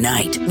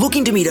unite.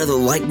 Looking to meet other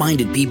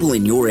like-minded people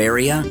in your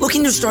area?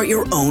 Looking to start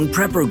your own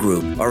prepper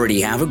group? Already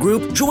have a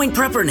group? Join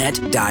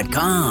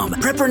PrepperNet.com.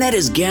 PrepperNet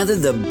has gathered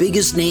the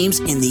biggest names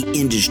in the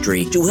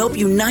industry to help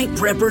unite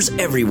preppers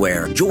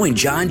everywhere. Join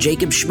John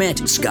Jacob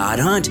Schmidt, Scott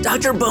Hunt,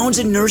 Dr. Bones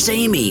and Nurse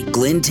Amy,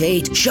 Glenn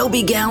Tate,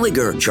 Shelby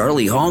Gallagher,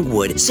 Charlie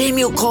Hogwood,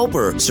 Samuel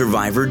Culper,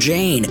 Survivor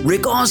Jane,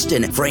 Rick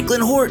Austin, Franklin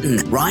Horton,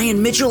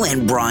 Ryan Mitchell,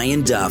 and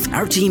Brian Duff.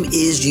 Our team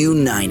is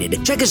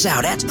united. Check us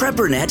out at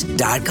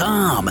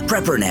PrepperNet.com.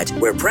 PrepperNet,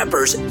 where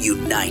preppers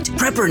unite.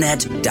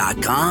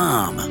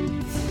 PrepperNet.com.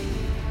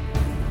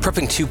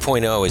 Prepping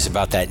 2.0 is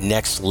about that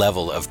next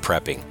level of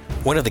prepping.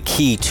 One of the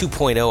key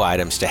 2.0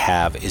 items to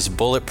have is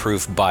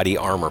bulletproof body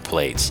armor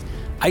plates.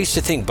 I used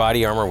to think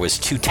body armor was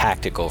too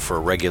tactical for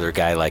a regular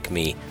guy like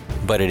me,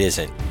 but it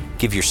isn't.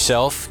 Give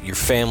yourself, your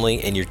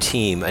family, and your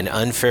team an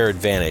unfair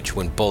advantage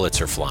when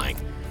bullets are flying.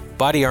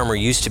 Body armor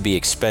used to be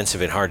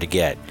expensive and hard to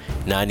get.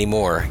 Not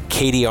anymore.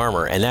 KD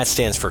Armor, and that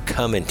stands for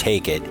Come and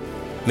Take It,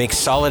 makes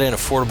solid and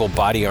affordable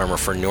body armor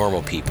for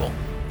normal people.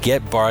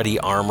 Get body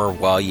armor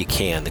while you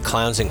can. The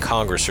clowns in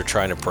Congress are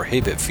trying to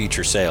prohibit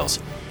future sales.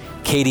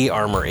 KD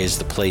Armor is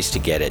the place to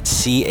get it.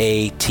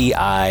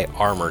 CATI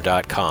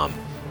armor.com.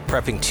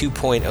 Prepping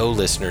 2.0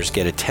 listeners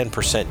get a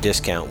 10%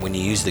 discount when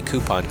you use the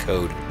coupon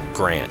code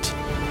GRANT.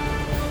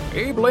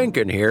 Abe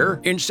Lincoln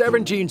here. In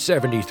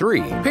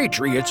 1773,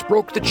 patriots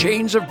broke the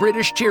chains of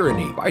British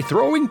tyranny by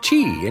throwing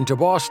tea into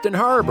Boston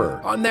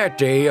Harbor. On that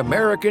day,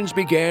 Americans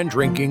began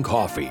drinking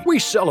coffee. We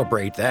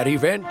celebrate that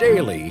event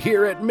daily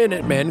here at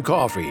Minutemen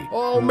Coffee.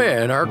 All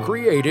men are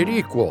created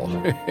equal.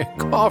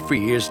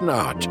 Coffee is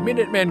not.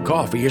 Minutemen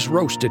Coffee is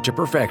roasted to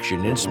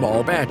perfection in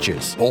small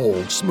batches.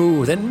 Bold,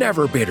 smooth, and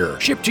never bitter.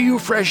 Shipped to you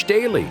fresh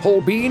daily.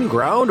 Whole bean,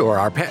 ground, or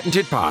our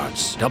patented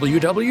pods.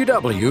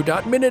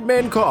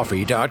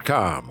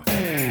 www.MinutemenCoffee.com.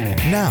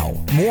 Now,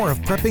 more of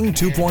Prepping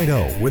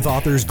 2.0 with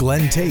authors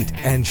Glenn Tate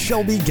and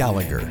Shelby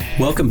Gallagher.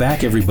 Welcome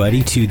back,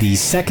 everybody, to the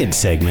second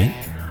segment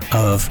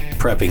of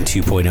Prepping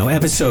 2.0,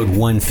 episode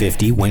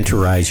 150,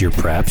 Winterize Your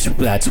Preps.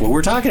 That's what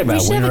we're talking about,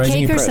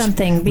 winterizing your preps. We should have a cake or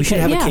something. We should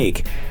have a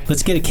cake.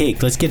 Let's get a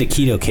cake. Let's get a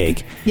keto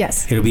cake.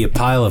 Yes. It'll be a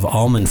pile of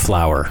almond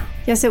flour.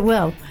 Yes, it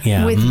will.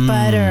 Yeah. With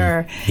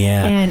butter.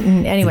 Yeah.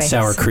 And anyway. And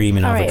sour cream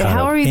and avocado. All right,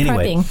 how are we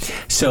prepping?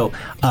 So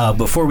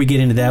before we get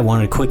into that, I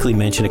wanted to quickly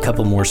mention a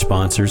couple more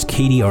sponsors.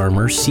 KD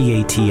Armor,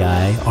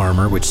 CATI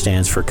Armor, which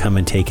stands for Come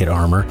and Take It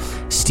Armor.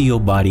 Steel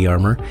Body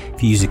Armor.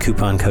 If you use the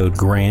coupon code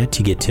GRANT,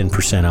 you get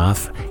 10%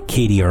 off.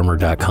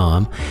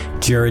 KDArmor.com.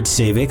 Jared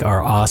Savick,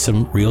 our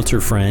awesome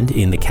realtor friend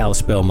in the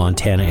Kalispell,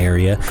 Montana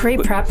area. Great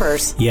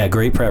preppers. Yeah,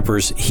 great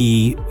preppers.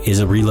 He is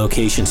a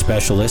relocation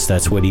specialist.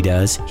 That's what he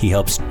does. He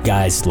helps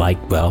guys like,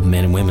 well,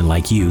 men and women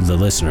like you, the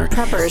listener.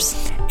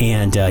 Preppers.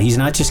 And he's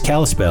not just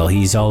Kalispell.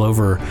 He's all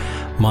over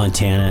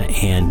Montana,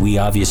 and we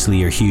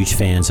obviously are huge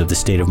fans of the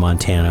state of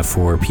Montana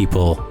for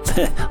people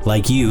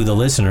like you, the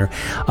listener.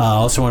 I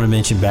also want to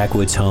mention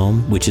Backwoods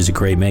Home, which is a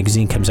great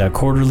magazine, comes out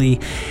quarterly.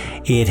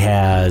 It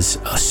has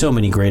so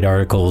many great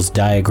articles,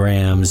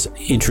 diagrams,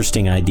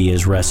 interesting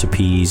ideas,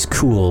 recipes,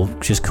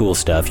 just cool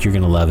stuff. You're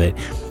going to love it.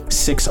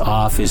 6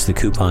 off is the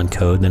coupon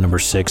code, the number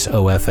 6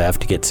 OFF,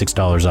 to get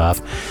 $6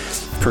 off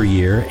per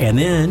year. And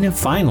then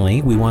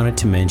finally, we wanted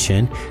to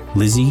mention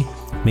Lizzie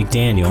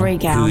McDaniel,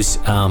 who's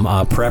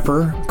a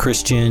prepper,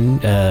 Christian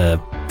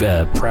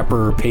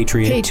prepper,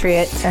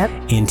 patriot yep.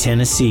 in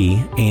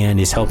Tennessee, and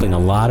is helping a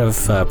lot of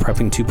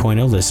Prepping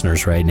 2.0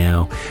 listeners right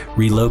now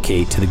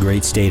relocate to the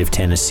great state of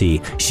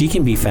Tennessee. She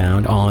can be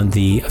found on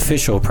the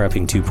official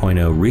Prepping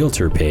 2.0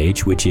 Realtor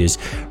page, which is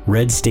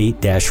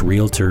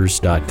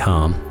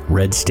redstate-realtors.com,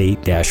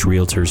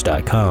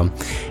 redstate-realtors.com,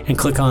 and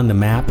click on the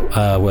map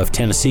of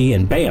Tennessee,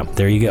 and bam,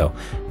 there you go.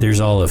 There's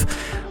all of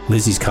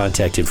Lizzie's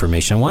contact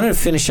information. I wanted to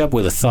finish up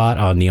with a thought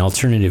on the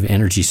alternative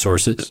energy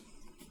sources,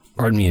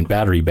 and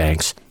battery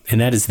banks,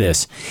 and that is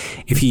this.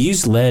 If you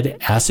use lead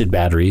acid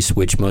batteries,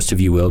 which most of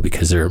you will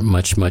because they're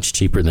much, much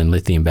cheaper than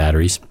lithium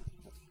batteries,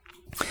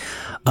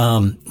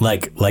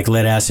 like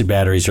lead acid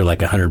batteries are like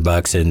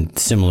 $100, and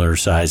similar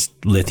sized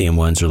lithium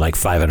ones are like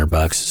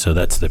 $500, so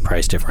that's the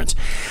price difference.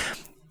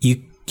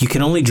 You you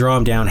can only draw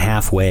them down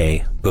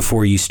halfway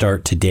before you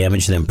start to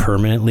damage them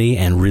permanently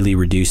and really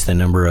reduce the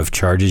number of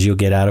charges you'll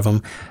get out of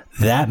them.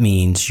 That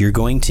means you're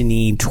going to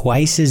need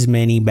twice as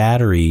many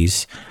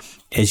batteries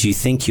as you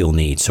think you'll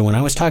need. So when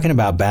I was talking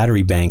about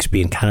battery banks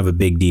being kind of a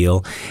big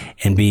deal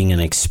and being an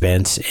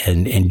expense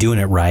and doing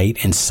it right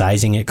and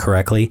sizing it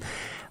correctly,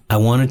 I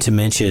wanted to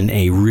mention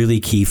a really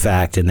key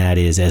fact, and that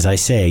is, as I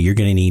say, you're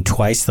going to need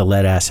twice the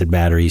lead acid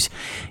batteries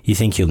you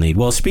think you'll need.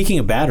 Well, speaking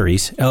of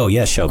batteries, oh,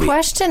 yes, Shelby.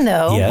 Question,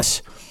 though.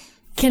 Yes.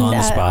 On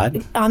the spot?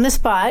 On the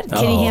spot.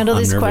 Can you handle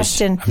this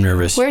question? I'm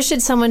nervous. Where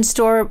should someone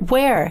store?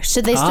 Where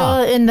should they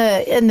store in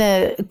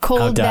the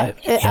cold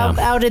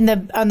out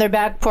in on their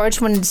back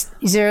porch when it's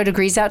 0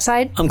 degrees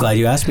outside? I'm glad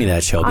you asked me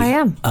that, Shelby. I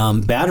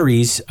am.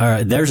 Batteries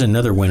are. There's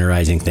another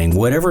winterizing thing.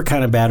 Whatever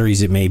kind of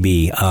batteries it may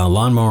be,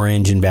 lawnmower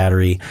engine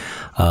battery,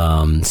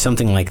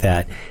 something like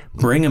that.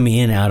 Bring them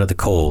in out of the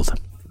cold.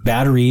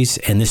 Batteries,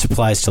 and this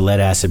applies to lead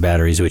acid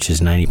batteries, which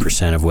is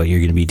 90% of what you're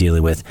going to be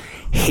dealing with,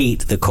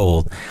 hate the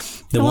cold.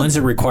 The ones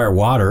that require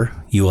water,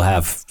 you will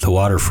have the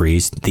water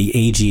freeze. The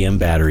AGM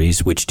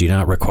batteries, which do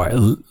not require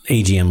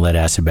AGM lead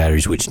acid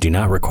batteries, which do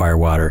not require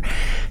water,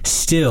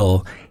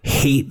 still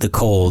hate the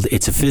cold.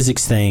 It's a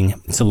physics thing.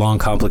 It's a long,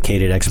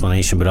 complicated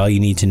explanation, but all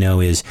you need to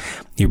know is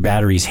your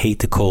batteries hate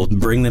the cold.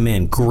 Bring them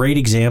in. Great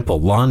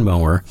example,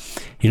 lawnmower.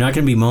 You're not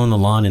going to be mowing the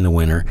lawn in the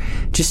winter.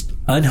 Just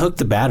unhook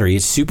the battery.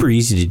 It's super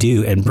easy to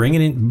do, and bring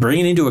it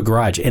into a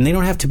garage. And they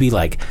don't have to be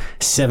like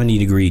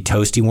 70-degree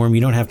toasty warm.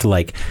 You don't have to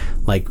like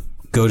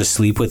go to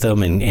sleep with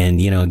them and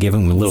give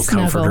them a little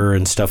comforter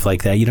and stuff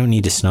like that. You don't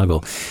need to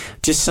snuggle.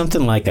 Just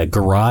something like a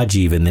garage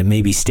even that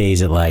maybe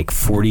stays at like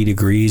 40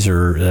 degrees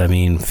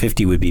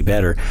 50 would be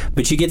better.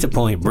 But you get the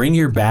point. Bring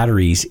your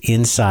batteries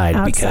inside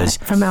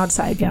from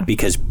outside, yeah.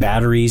 Because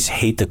batteries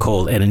hate the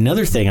cold. And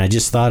another thing I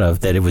just thought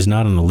of that it was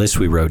not on the list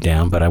we wrote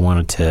down, but I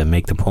wanted to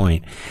make the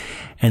point.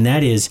 And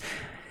that is,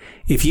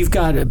 if you've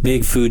got a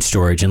big food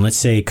storage, and let's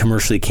say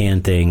commercially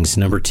canned things,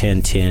 number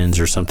 10 tins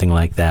or something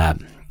like that,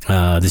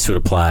 this would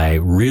apply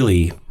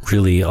really,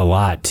 really a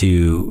lot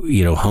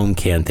to, home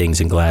canned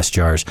things in glass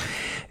jars.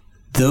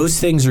 Those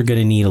things are going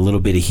to need a little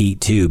bit of heat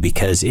too,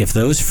 because if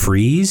those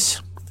freeze,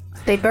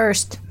 they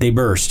burst.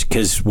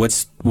 Because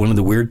what's one of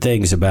the weird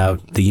things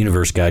about the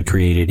universe God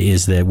created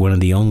is that one of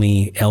the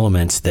only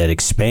elements that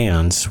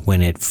expands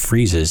when it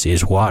freezes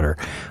is water,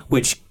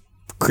 which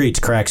creates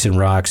cracks in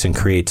rocks and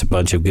creates a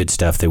bunch of good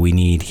stuff that we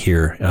need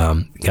here.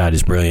 God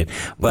is brilliant.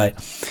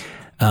 But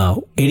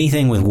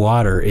anything with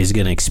water is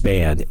going to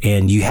expand,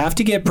 and you have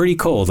to get pretty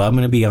cold. I'm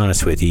going to be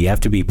honest with you. You have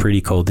to be pretty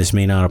cold. This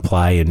may not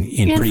apply in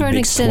pretty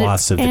big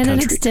swaths of the country.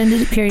 And an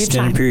extended period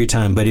of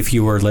time. But if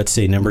you were, let's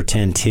say, number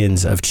 10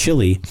 tins of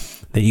chili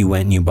that you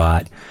went and you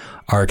bought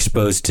are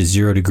exposed to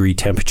 0-degree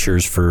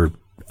temperatures for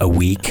a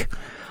week,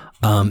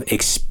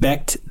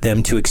 expect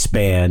them to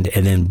expand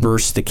and then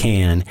burst the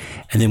can,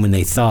 and then when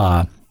they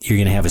thaw, you're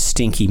going to have a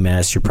stinky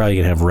mess. You're probably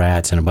going to have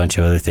rats and a bunch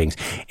of other things.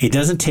 It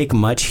doesn't take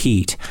much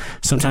heat.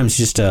 Sometimes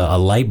just a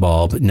light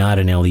bulb, not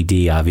an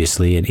LED,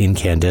 obviously, an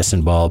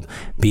incandescent bulb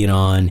being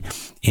on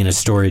in a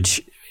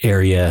storage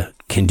area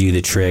can do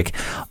the trick.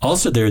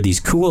 Also, there are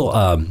these cool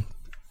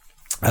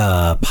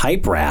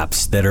pipe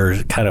wraps that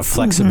are kind of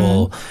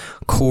flexible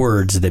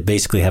cords that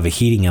basically have a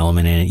heating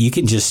element in it. You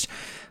can just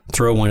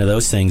throw one of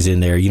those things in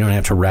there. You don't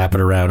have to wrap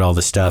it around all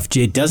the stuff.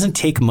 It doesn't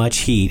take much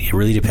heat. It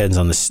really depends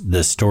on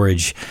the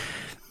storage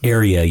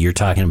area you're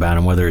talking about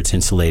and whether it's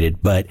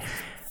insulated. But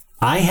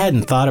I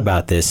hadn't thought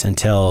about this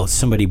until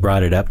somebody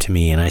brought it up to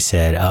me, and I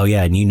said, oh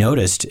yeah, and you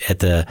noticed at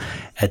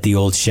the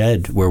old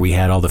shed where we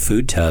had all the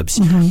food tubs,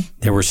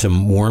 there were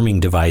some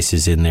warming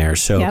devices in there.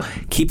 So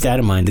keep that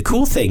in mind. The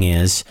cool thing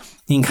is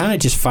you can kind of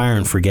just fire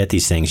and forget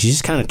these things. You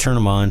just kind of turn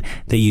them on.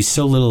 They use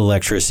so little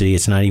electricity.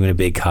 It's not even a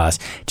big cost.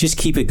 Just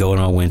keep it going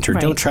all winter.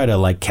 Right. Don't try to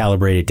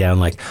calibrate it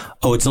down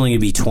oh, it's only going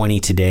to be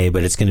 20 today,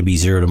 but it's going to be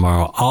 0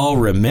 tomorrow. I'll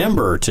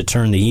remember to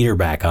turn the heater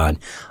back on.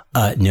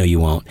 No, you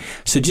won't.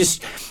 So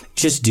just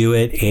do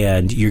it,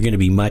 and you're going to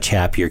be much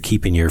happier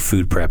keeping your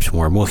food preps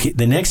warm. Well,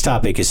 the next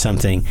topic is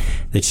something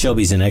that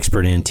Shelby's an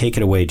expert in. Take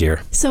it away,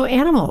 dear. So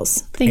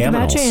animals. Think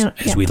about your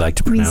animals, as we'd like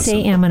to pronounce them.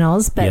 We say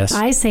animals, but yes.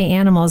 I say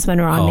animals when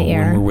we're on the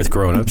air. When we're with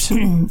grown-ups.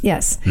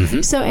 Yes.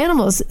 So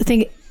animals,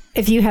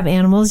 if you have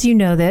animals, you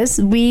know this.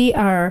 We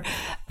are,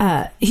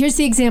 here's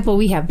the example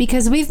we have.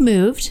 Because we've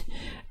moved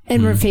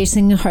and we're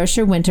facing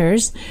harsher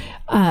winters.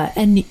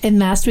 And in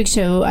last week's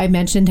show, I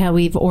mentioned how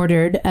we've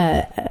ordered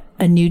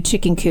a new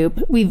chicken coop.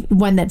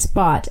 One that's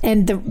bought.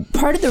 And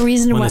part of the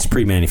reason why... One that's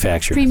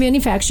pre-manufactured.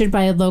 Pre-manufactured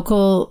by a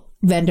local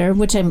vendor,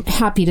 which I'm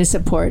happy to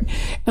support.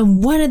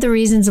 And one of the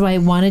reasons why I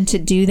wanted to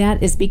do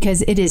that is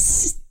because it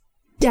is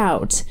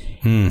stout.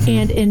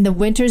 And in the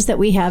winters that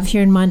we have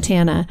here in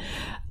Montana,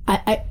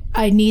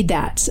 I need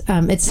that.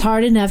 It's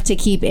hard enough to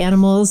keep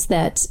animals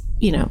that,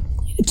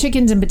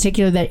 chickens in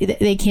particular, that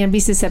they can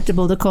be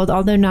susceptible to cold,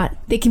 although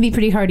they can be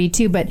pretty hardy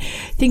too, but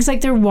things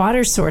like their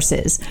water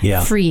sources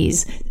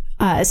freeze.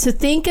 So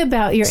think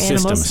about your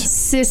animals'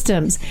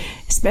 systems,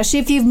 especially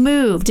if you've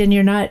moved and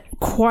you're not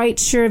quite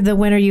sure of the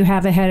winter you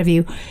have ahead of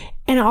you.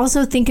 And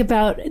also think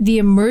about the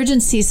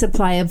emergency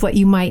supply of what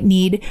you might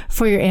need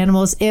for your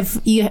animals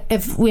if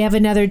we have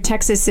another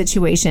Texas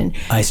situation.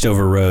 Iced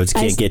over roads,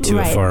 can't get to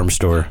a farm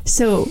store.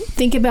 So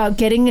think about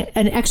getting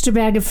an extra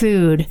bag of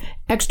food,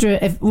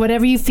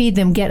 whatever you feed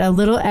them, get a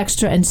little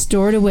extra and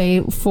store it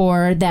away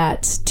for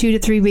that 2 to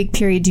 3 week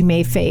period you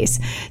may face.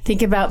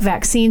 Think about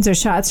vaccines or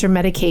shots or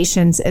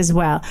medications as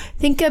well.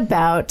 Think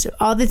about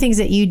all the things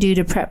that you do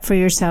to prep for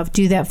yourself.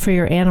 Do that for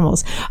your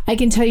animals. I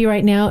can tell you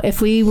right now, if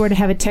we were to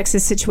have a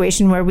Texas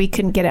situation where we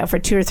couldn't get out for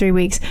 2 or 3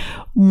 weeks,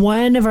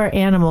 one of our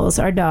animals,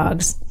 our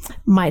dogs,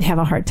 might have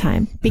a hard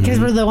time because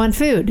we're low on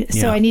food.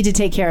 So I need to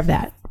take care of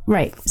that.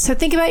 Right. So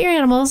think about your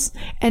animals.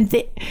 And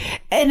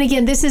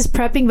again, this is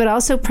prepping, but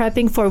also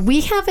prepping for,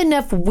 we have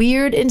enough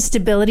weird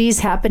instabilities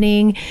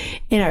happening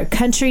in our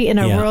country, in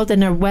our world,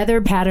 in our weather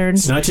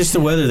patterns. It's not just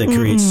the weather that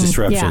creates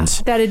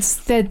disruptions. Yeah,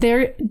 that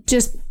they're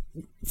just,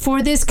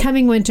 for this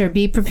coming winter,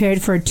 be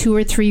prepared for a 2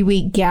 or 3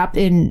 week gap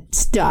in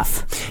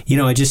stuff. You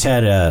know, I just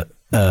had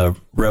a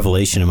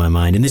revelation in my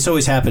mind, and this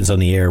always happens on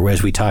the air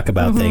as we talk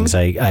about things.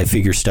 I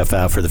figure stuff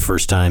out for the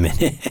first time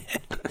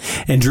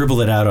and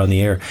dribble it out on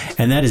the air,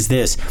 and that is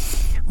this.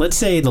 Let's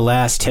say the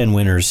last 10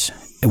 winters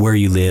where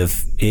you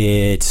live,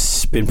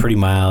 it's been pretty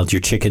mild, your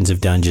chickens have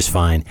done just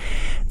fine.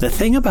 The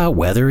thing about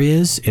weather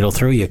is it'll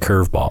throw you a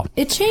curveball.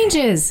 It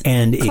changes,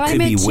 and it could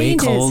be way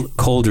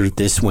colder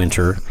this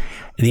winter.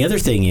 The other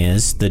thing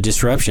is the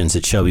disruptions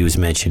that Shelby was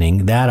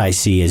mentioning, that I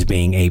see as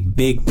being a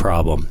big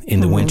problem in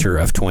the winter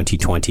of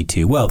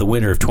 2022. Well, the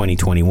winter of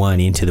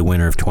 2021 into the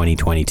winter of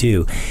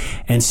 2022.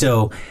 And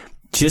so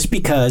just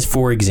because,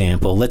 for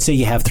example, let's say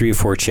you have 3 or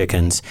 4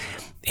 chickens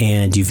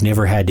and you've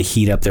never had to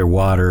heat up their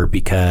water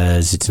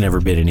because it's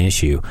never been an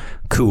issue.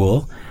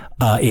 Cool.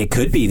 It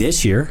could be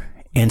this year.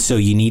 And so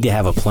you need to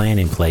have a plan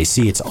in place.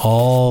 See, it's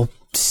all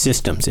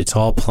systems. It's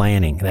all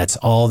planning. That's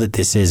all that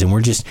this is. And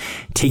we're just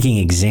taking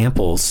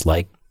examples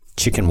like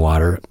chicken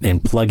water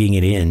and plugging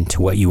it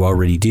into what you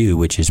already do,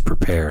 which is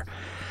prepare.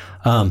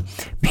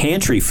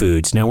 Pantry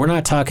foods. Now, we're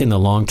not talking the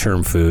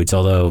long-term foods,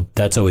 although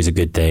that's always a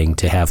good thing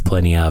to have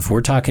plenty of.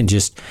 We're talking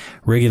just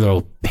regular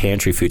old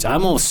pantry foods.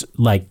 I'm almost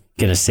like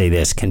going to say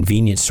this,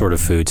 convenience sort of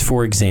foods.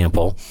 For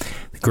example,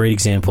 the great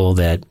example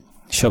that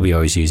Shelby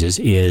always uses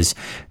is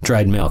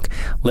dried milk.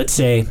 Let's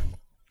say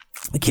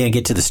I can't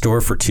get to the store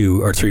for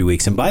 2 or 3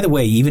 weeks. And by the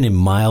way, even in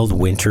mild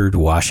wintered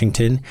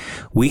Washington,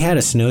 we had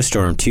a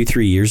snowstorm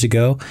 2-3 years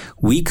ago.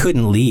 We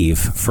couldn't leave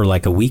for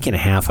like a week and a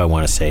half, I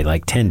want to say,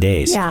 like 10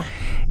 days. Yeah.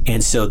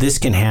 And so this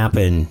can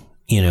happen,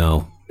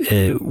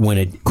 when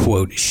it,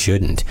 quote,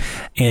 shouldn't.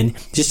 And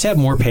just have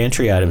more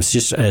pantry items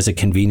just as a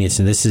convenience.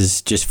 And this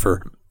is just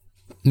for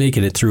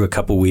making it through a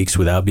couple weeks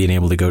without being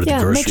able to go to the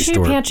grocery store. Make sure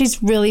your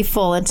pantry's really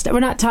full. We're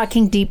not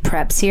talking deep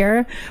preps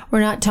here.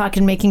 We're not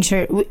talking making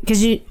sure,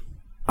 because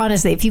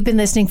honestly, if you've been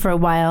listening for a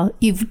while,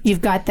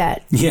 you've got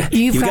that. Yeah,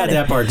 you've got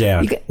that part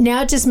down.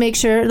 Now just make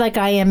sure, like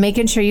I am,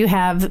 making sure you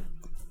have,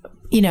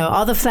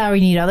 all the flour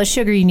you need, all the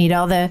sugar you need,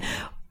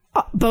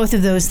 both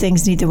of those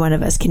things neither one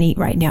of us can eat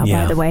right now,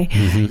 by the way.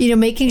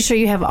 Making sure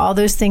you have all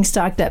those things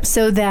stocked up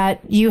so that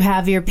you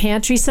have your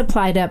pantry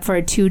supplied up for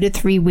a 2 to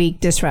 3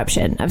 week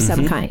disruption of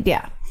some kind.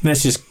 Yeah.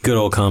 That's just good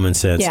old common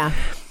sense. Yeah.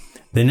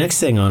 The next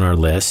thing on our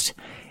list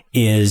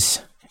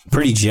is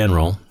pretty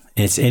general.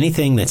 It's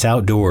anything that's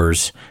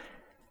outdoors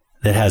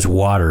that has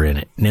water in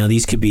it. Now,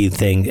 these could be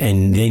things,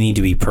 and they need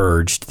to be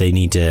purged. They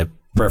need to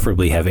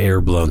preferably have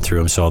air blown through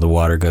them so all the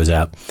water goes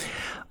out.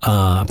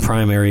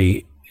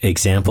 Primary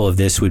example of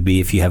this would be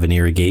if you have an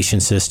irrigation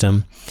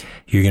system,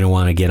 you're going to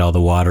want to get all the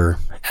water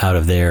out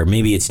of there.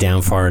 Maybe it's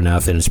down far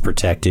enough and it's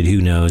protected.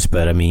 Who knows?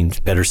 But I mean,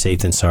 better safe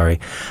than sorry.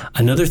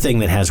 Another thing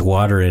that has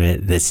water in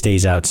it that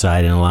stays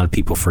outside and a lot of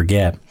people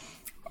forget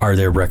are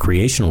their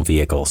recreational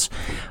vehicles.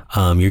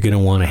 You're going to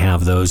want to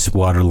have those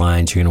water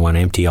lines. You're going to want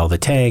to empty all the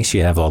tanks.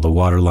 You have all the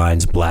water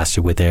lines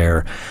blasted with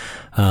air.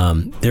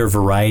 There are a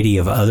variety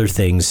of other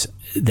things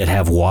that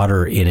have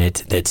water in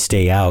it that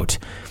stay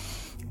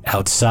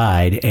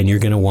outside, and you're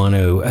going to want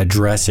to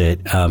address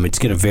it. It's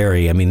going to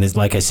vary. I mean,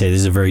 like I said,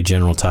 this is a very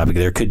general topic.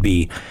 There could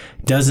be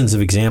dozens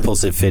of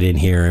examples that fit in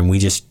here, and we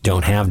just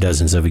don't have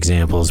dozens of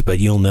examples, but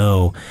you'll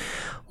know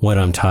what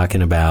I'm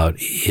talking about.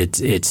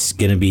 It's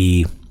going to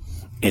be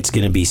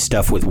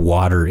stuff with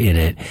water in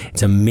it.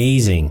 It's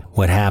amazing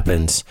what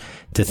happens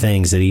to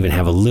things that even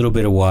have a little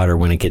bit of water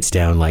when it gets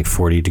down like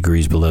 40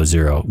 degrees below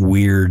zero.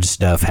 Weird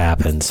stuff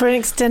happens. For an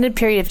extended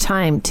period of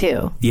time,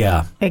 too.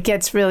 Yeah. It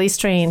gets really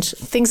strange.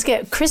 Things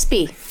get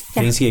crispy.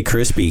 Things get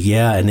crispy,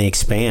 yeah, and they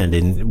expand,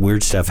 and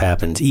weird stuff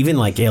happens. Even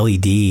like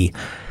LED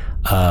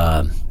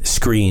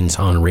screens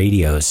on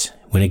radios,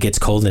 when it gets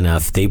cold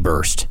enough, they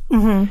burst.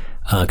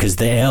 Because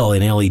the L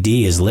in LED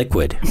is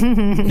liquid.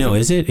 No,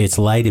 is it? It's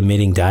light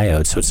emitting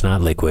diode, so it's not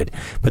liquid.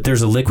 But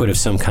there's a liquid of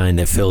some kind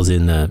that fills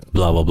in the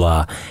blah, blah,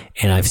 blah,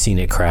 and I've seen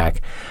it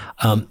crack.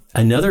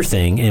 Another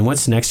thing, and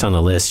what's next on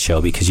the list,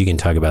 Shelby, because you can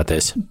talk about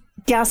this.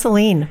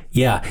 Gasoline.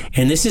 Yeah,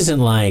 and this isn't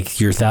like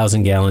your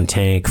 1,000-gallon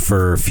tank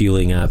for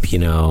fueling up,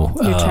 your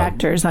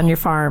tractors on your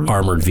farm.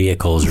 Armored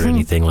vehicles or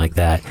anything like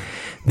that.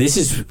 This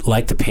is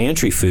like the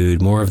pantry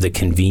food, more of the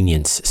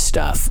convenience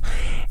stuff.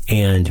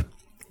 And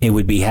it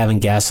would be having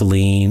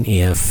gasoline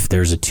if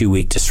there's a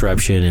 2-week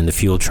disruption and the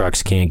fuel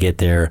trucks can't get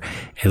there.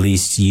 At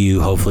least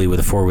you, hopefully with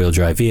a 4-wheel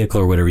drive vehicle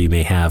or whatever you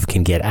may have,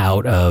 can get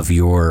out of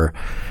your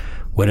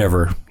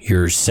whatever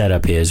your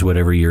setup is,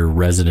 whatever your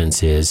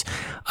residence is.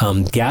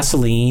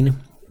 Gasoline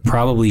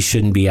probably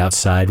shouldn't be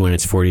outside when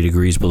it's 40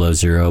 degrees below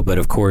zero. But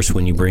of course,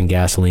 when you bring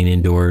gasoline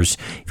indoors,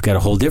 you've got a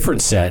whole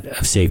different set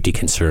of safety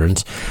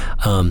concerns.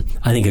 I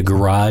think a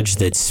garage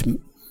that's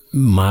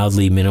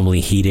mildly,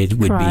 minimally heated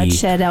would garage, be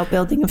shed,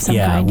 outbuilding of some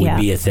kind. Would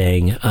be a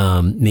thing.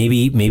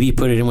 Maybe you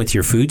put it in with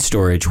your food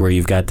storage where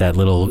you've got that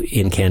little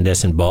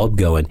incandescent bulb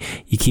going.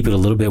 You keep it a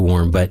little bit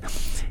warm, but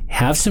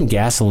have some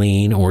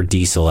gasoline or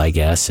diesel, I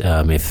guess,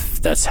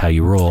 if that's how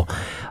you roll,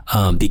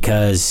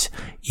 because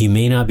you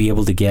may not be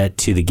able to get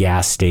to the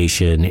gas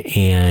station,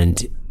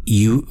 and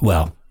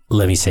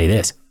let me say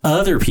this.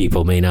 Other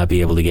people may not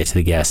be able to get to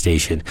the gas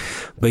station,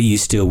 but you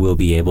still will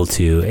be able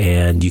to,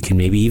 and you can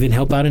maybe even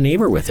help out a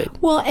neighbor with it.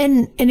 Well,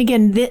 and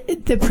again, the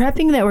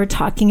prepping that we're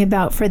talking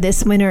about for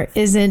this winter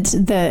isn't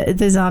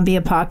the zombie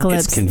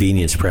apocalypse. It's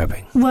convenience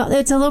prepping. Well,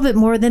 it's a little bit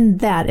more than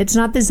that. It's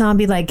not the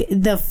zombie, like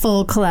the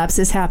full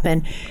collapses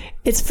happen.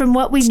 It's from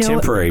what we know.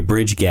 Temporary,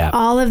 bridge gap.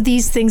 All of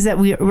these things that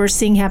we're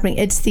seeing happening.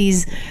 It's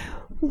these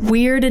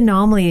weird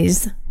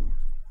anomalies.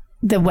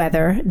 The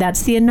weather,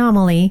 that's the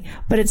anomaly,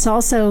 but it's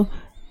also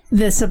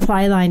the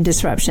supply line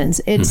disruptions.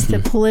 It's the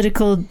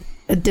political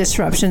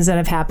disruptions that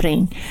are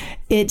happening.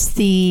 It's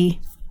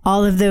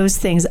all of those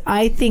things.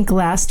 I think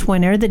last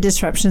winter, the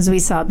disruptions we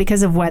saw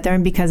because of weather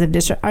and because of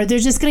they're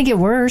just going to get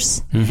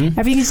worse.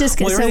 Everything's just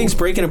everything's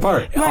breaking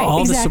apart. Right,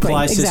 all the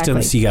supply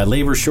systems. You got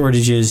labor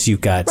shortages.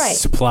 You've got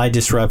supply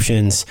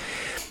disruptions.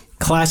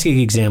 Classic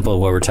example of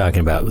what we're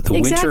talking about. The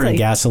winter and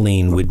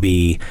gasoline would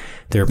be,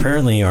 there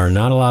apparently are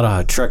not a lot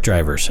of truck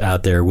drivers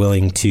out there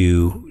willing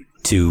to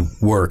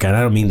work, and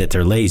I don't mean that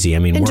they're lazy. I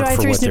mean, and work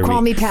for what they're.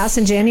 Call me pass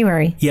in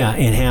January. Yeah,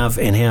 and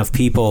have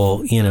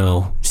people,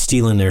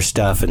 stealing their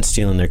stuff and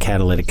stealing their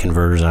catalytic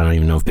converters. I don't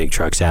even know if big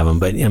trucks have them,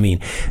 but I mean,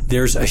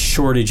 there's a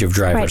shortage of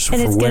drivers for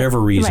whatever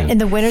reason. Right,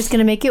 and the winter's going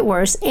to make it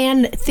worse,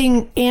 and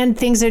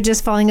things are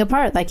just falling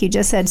apart, like you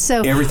just said.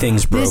 So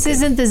everything's broken. This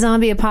isn't the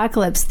zombie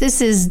apocalypse. This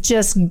is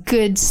just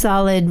good,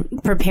 solid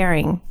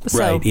preparing.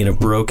 Right, in a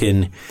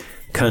broken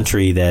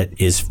country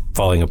that is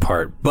falling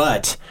apart,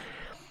 but.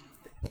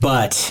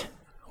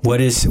 What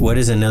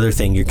is another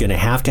thing you're going to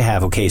have?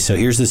 Okay, so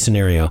here's the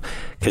scenario,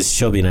 because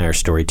Shelby and I are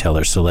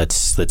storytellers, so let's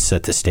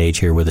set the stage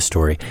here with a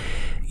story.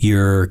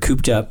 You're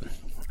cooped up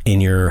in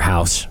your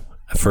house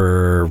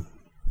for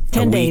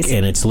 10 a week, days,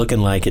 and it's looking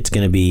like it's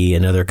going to be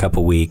another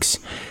couple weeks.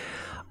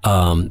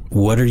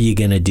 What are you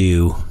going to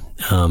do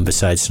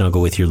besides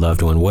snuggle with your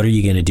loved one? What are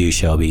you going to do,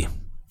 Shelby?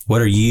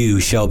 What are you,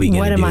 Shelby,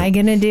 going to do? What am I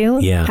going to do?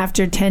 Yeah.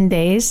 After 10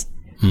 days?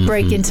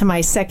 Break into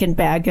my second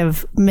bag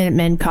of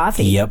Minutemen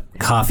coffee. Yep,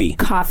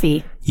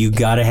 coffee. You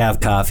got to have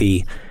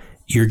coffee.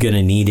 You're going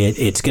to need it.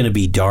 It's going to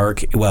be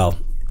dark. Well,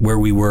 where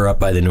we were up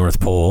by the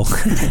North Pole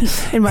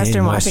in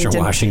Western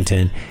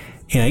Washington.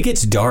 Yeah, it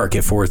gets dark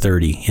at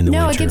 4:30 in the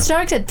winter. No, it gets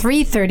dark at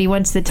 3:30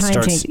 once the time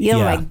changes. Oh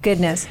my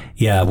goodness.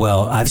 Yeah,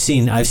 well, I've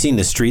seen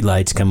the street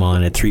lights come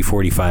on at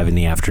 3:45 in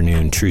the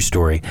afternoon. True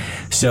story.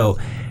 So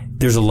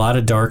there's a lot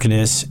of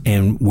darkness,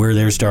 and where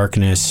there's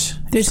darkness,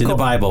 it's in the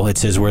Bible. It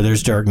says, where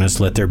there's darkness,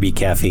 let there be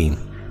caffeine.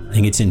 I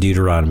think it's in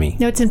Deuteronomy.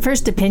 No, it's in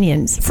First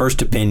Opinions.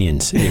 First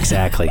Opinions,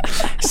 exactly.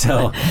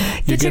 So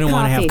you're going to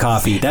want to have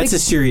coffee. That's a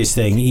serious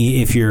thing.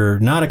 If you're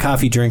not a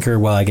coffee drinker,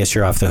 well, I guess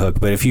you're off the hook.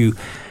 But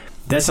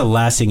that's the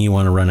last thing you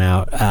want to run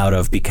out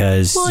of,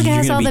 because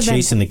you're going to be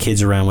chasing the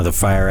kids around with a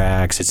fire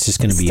axe. It's just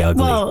going to be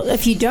ugly. Well,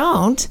 if you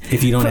don't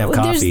have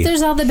coffee.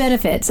 There's all the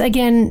benefits.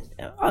 Again,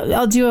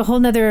 I'll do a whole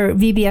nother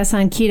VBS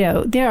on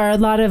keto. There are a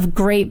lot of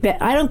great,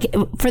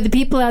 for the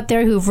people out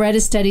there who've read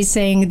a study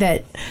saying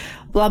that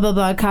blah, blah,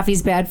 blah,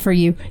 coffee's bad for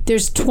you.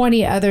 There's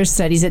 20 other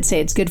studies that say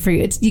it's good for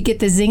you. You get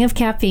the zing of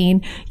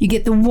caffeine, you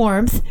get the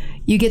warmth,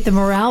 you get the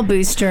morale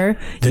booster.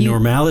 The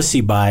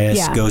normalcy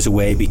bias goes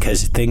away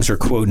because things are,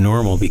 quote,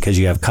 normal because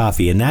you have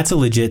coffee. And that's a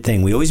legit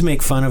thing. We always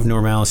make fun of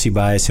normalcy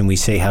bias and we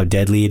say how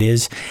deadly it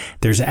is.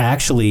 There's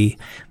actually,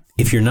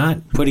 if you're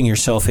not putting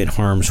yourself in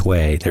harm's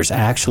way, there's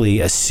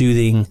actually a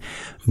soothing,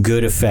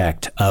 good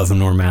effect of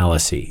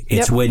normalcy.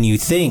 It's when you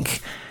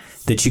think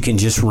that you can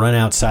just run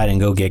outside and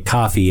go get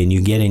coffee, and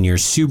you get in your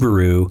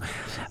Subaru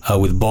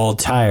with bald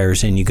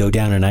tires and you go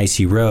down an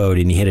icy road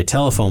and you hit a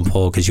telephone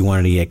pole because you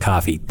wanted to get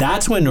coffee.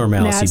 That's when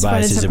normalcy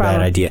bias is a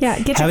bad idea.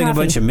 Yeah, having a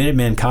bunch of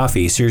Minutemen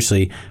coffee,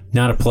 seriously,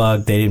 not a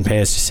plug. They didn't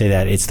pay us to say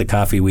that. It's the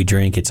coffee we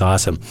drink. It's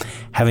awesome.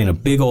 Having a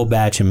big old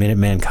batch of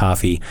Minutemen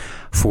coffee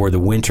for the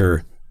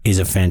winter is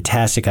a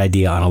fantastic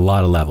idea on a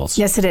lot of levels.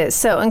 Yes, it is.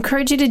 So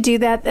encourage you to do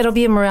that. That'll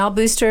be a morale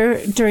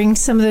booster during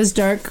some of those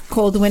dark,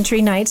 cold,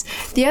 wintry nights.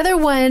 The other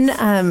one,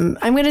 I'm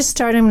going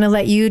to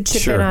let you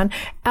chip in on.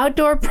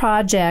 Outdoor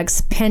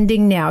projects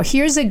pending now.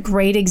 Here's a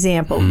great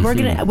example.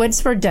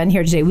 Once we're done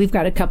here today, we've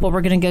got a couple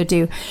we're going to go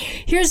do.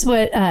 Here's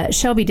what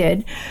Shelby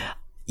did.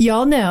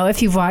 Y'all know,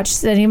 if you've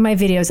watched any of my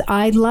videos,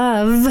 I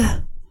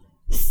love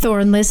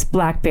thornless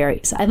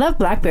blackberries. I love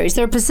blackberries.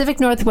 They're a Pacific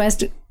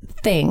Northwest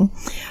thing.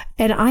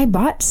 And I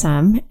bought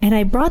some and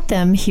I brought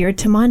them here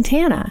to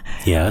Montana.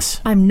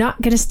 Yes. I'm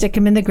not going to stick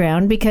them in the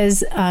ground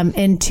because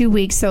in 2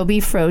 weeks they'll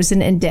be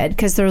frozen and dead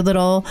because they're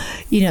little,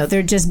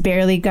 they're just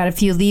barely got a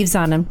few leaves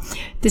on them.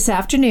 This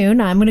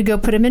afternoon, I'm going to go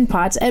put them in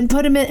pots and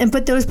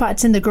put those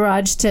pots in the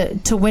garage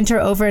to winter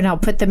over, and I'll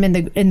put them in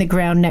the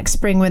ground next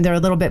spring when they're a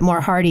little bit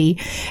more hardy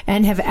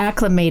and have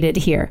acclimated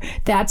here.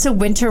 That's a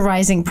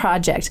winterizing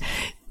project.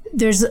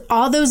 There's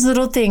all those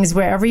little things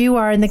wherever you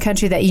are in the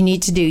country that you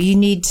need to do. You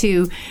need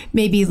to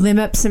maybe limb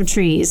up some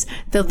trees.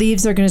 The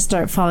leaves are going to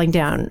start falling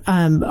down.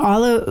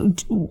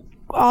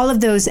 All of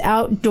those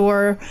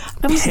outdoor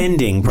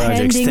pending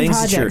projects,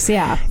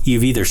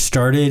 you've either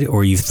started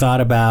or you've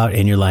thought about,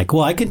 and you're like,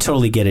 well, I can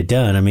totally get it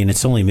done. I mean,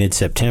 it's only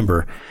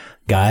mid-September.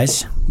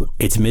 Guys,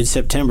 it's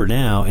mid-September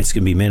now. It's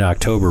going to be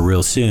mid-October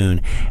real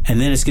soon. And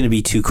then it's going to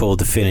be too cold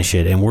to finish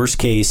it. And worst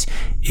case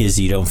is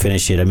you don't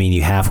finish it. I mean,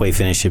 you halfway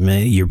finish it.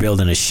 You're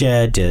building a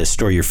shed to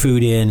store your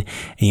food in,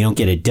 and you don't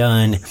get it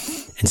done.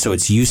 And so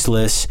it's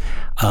useless.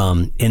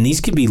 And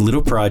these can be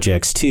little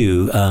projects,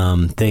 too.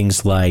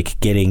 Things like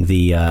getting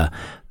the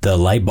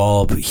light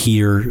bulb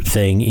heater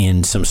thing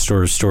in some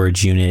sort of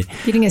storage unit.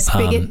 Getting a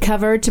spigot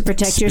cover to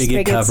protect your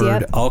spigots.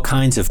 Covered, all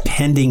kinds of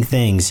pending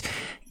things.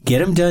 Get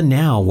them done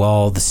now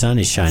while the sun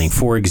is shining.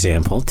 For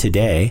example,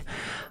 today,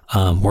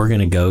 we're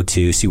going to go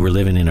we're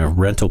living in a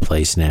rental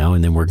place now,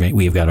 and then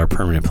we've got our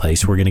permanent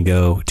place. We're going to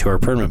go to our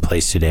permanent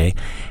place today,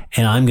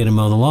 and I'm going to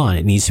mow the lawn.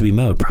 It needs to be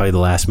mowed, probably the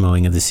last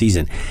mowing of the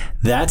season.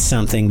 That's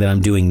something that I'm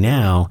doing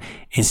now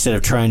instead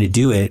of trying to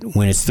do it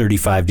when it's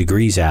 35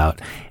 degrees out.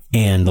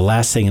 And the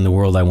last thing in the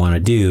world I want to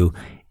do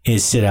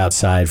is sit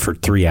outside for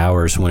 3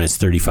 hours when it's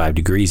 35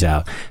 degrees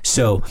out.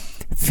 So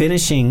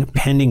finishing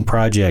pending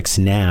projects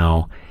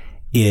now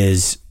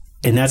and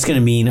that's going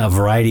to mean a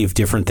variety of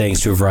different things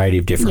to a variety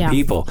of different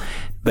people.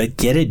 But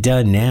get it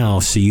done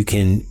now so you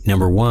can,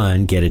 number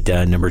one, get it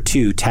done. Number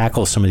two,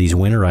 tackle some of these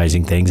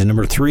winterizing things. And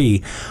number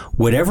three,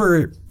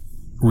 whatever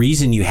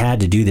reason you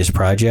had to do this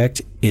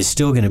project is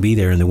still going to be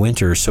there in the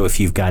winter. So if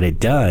you've got it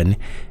done,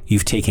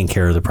 you've taken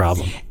care of the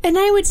problem. And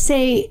I would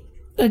say,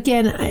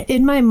 again,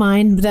 in my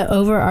mind, the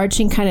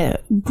overarching kind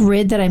of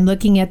grid that I'm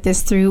looking at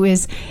this through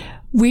is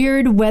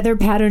weird weather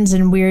patterns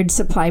and weird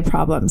supply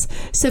problems.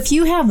 So if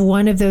you have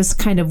one of those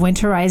kind of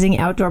winterizing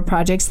outdoor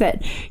projects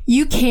that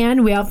you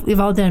can, we've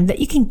all done, that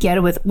you can get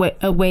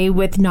away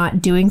with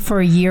not doing for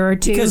a year or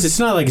two. Because it's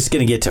not like it's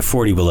going to get to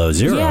 40 below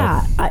zero.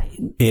 Yeah.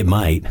 It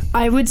might.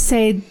 I would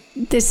say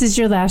this is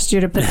your last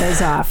year to put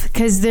those off.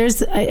 Because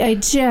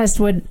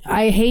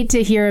I hate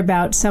to hear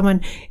about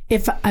someone,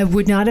 if I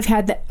would not have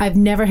had I've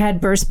never had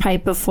burst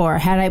pipe before.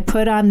 Had I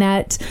put on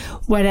that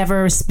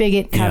whatever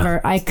spigot cover,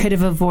 I could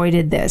have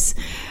avoided this.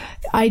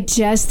 I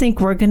just think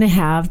we're going to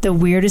have the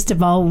weirdest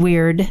of all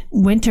weird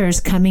winters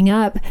coming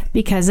up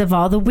because of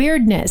all the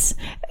weirdness.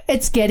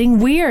 It's getting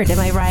weird. Am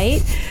I right?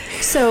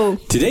 So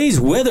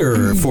today's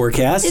weather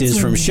forecast is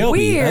from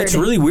Shelby. Weird. It's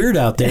really weird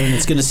out there, and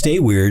it's going to stay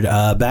weird.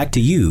 Back to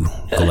you,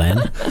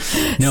 Glenn.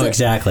 No,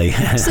 exactly.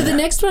 So the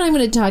next one I'm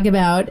going to talk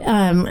about,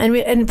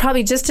 and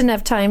probably just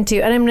enough time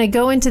to, and I'm going to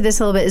go into this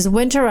a little bit, is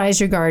winterize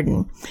your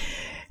garden.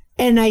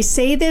 And I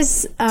say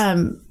this,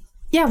 winterize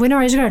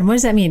your garden. What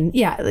does that mean?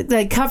 Yeah,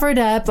 like cover it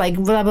up, like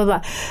blah, blah,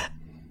 blah.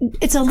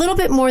 It's a little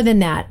bit more than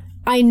that.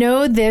 I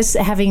know this,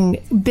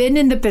 having been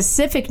in the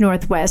Pacific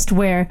Northwest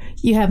where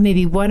you have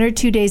maybe 1 or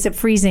 2 days of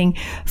freezing.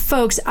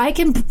 Folks, I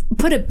can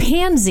put a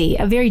pansy,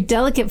 a very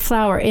delicate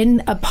flower,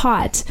 in a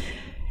pot,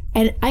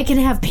 and I can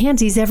have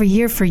pansies every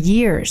year for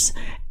years.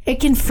 It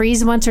can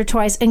freeze once or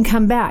twice and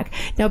come back.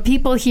 Now,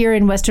 people here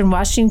in Western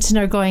Washington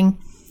are going...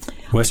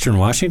 Western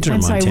Washington or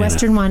Montana? I'm sorry,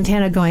 Western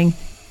Montana going,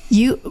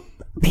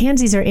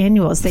 pansies are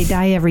annuals. They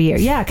die every year.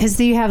 Yeah, because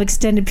you have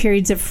extended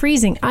periods of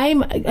freezing.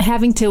 I'm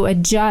having to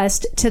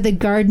adjust to the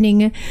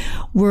gardening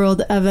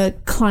world of a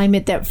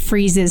climate that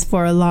freezes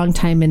for a long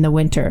time in the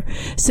winter.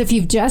 So if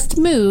you've just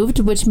moved,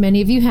 which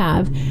many of you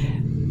have,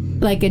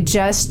 like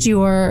adjust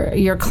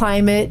your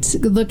climate,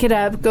 look it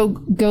up, go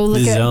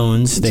look at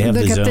zones. They have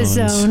look the up zones.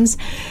 The zones.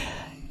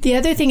 The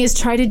other thing is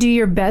try to do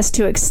your best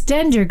to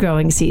extend your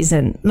growing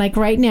season. Like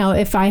right now,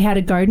 if I had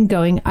a garden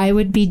going, I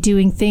would be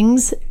doing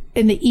things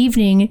in the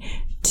evening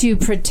to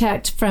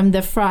protect from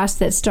the frost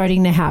that's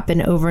starting to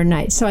happen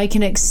overnight. So I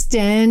can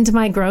extend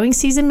my growing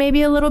season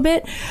maybe a little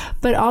bit,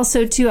 but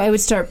also too, I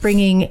would start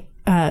bringing,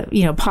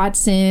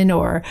 pots in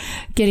or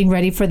getting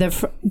ready for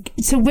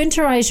so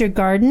winterize your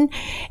garden.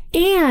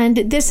 And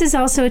this is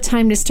also a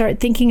time to start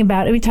thinking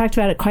about, and we talked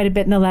about it quite a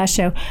bit in the last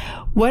show,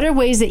 what are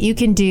ways that you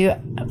can do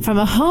from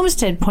a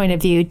homestead point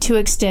of view to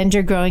extend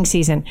your growing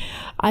season?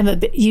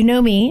 You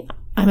know me,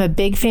 I'm a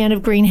big fan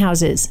of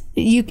greenhouses.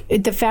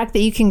 The fact that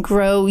you can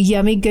grow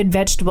yummy, good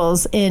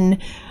vegetables in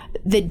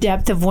the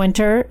depth of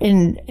winter,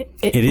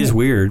 it is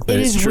weird, but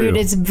it's true. Weird.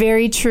 It's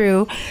very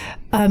true.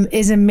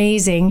 Is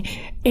amazing.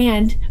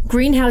 And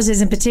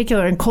greenhouses in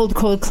particular in cold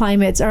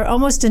climates are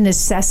almost a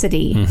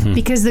necessity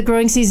because the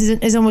growing season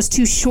is almost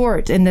too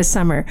short in the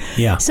summer.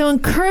 Yeah. So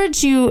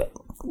encourage you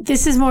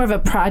this is more of a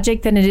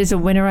project than it is a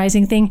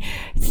winterizing thing.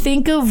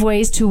 Think of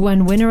ways to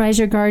winterize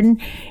your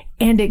garden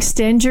and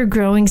extend your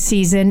growing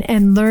season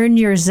and learn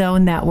your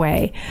zone that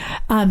way.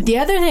 The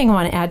other thing I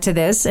want to add to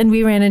this, and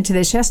we ran into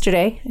this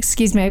yesterday.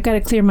 Excuse me, I've got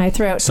to clear my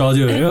throat. So I'll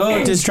do it.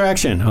 Oh,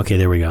 distraction. Okay,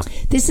 there we go.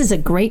 This is a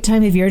great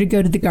time of year to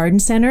go to the garden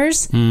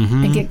centers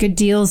and get good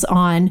deals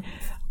on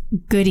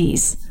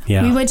goodies.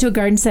 Yeah. We went to a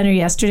garden center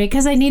yesterday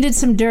because I needed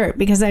some dirt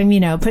because I'm,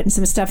 putting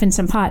some stuff in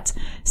some pots.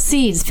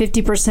 Seeds,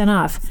 50%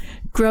 off.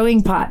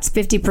 Growing pots,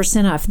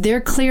 50% off.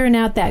 They're clearing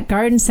out that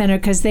garden center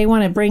because they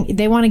want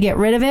to get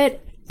rid of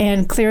it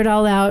and clear it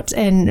all out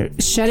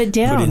and shut it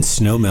down. Put in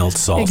snow melt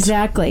salt.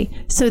 Exactly.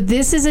 So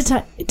this is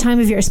a time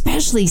of year,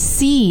 especially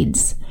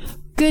seeds.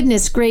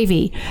 Goodness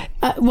gravy.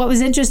 What was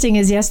interesting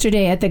is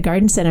yesterday at the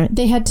garden center,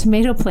 they had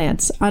tomato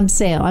plants on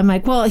sale. I'm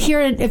like, well,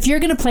 here, if you're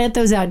going to plant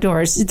those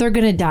outdoors, they're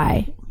going to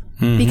die.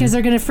 Because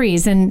they're going to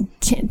freeze.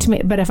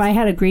 But if I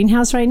had a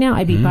greenhouse right now,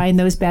 I'd be buying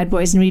those bad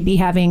boys and we'd be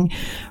having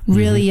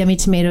really yummy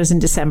tomatoes in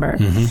December.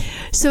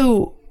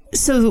 So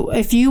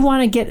if you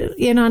want to get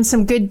in on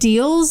some good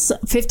deals,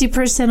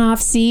 50% off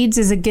seeds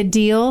is a good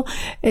deal,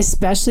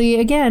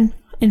 especially, again,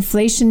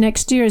 inflation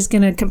next year is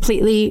going to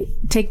completely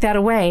take that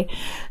away.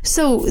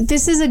 So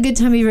this is a good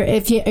time of year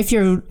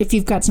if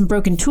you've got some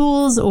broken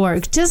tools, or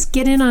just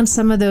get in on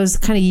some of those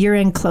kind of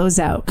year-end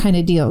closeout kind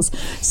of deals.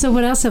 So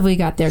what else have we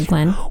got there,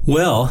 Glenn?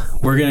 Well,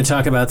 we're going to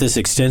talk about this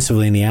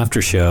extensively in the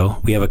after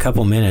show. We have a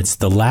couple minutes.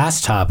 The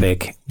last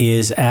topic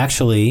is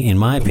actually, in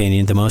my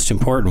opinion, the most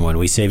important one.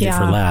 We saved it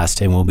for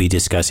last, and we'll be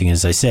discussing,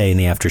 as I say, in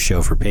the after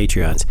show for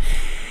Patreons.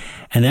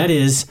 And that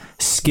is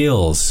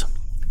skills.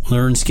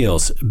 Learn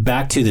skills.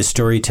 Back to the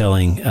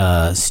storytelling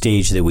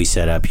stage that we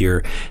set up.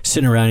 You're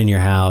sitting around in your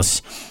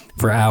house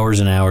for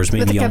hours and hours,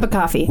 maybe with a cup of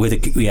coffee.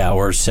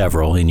 Or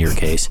several in your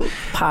case.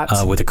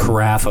 Pots. With a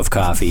carafe of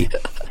coffee.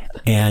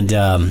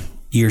 And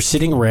you're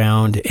sitting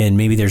around and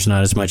maybe there's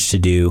not as much to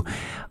do.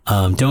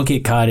 Don't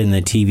get caught in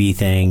the TV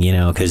thing,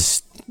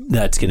 because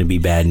that's going to be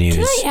bad news.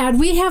 Can I add,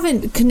 we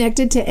haven't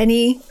connected to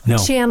any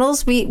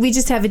channels. We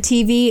just have a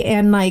TV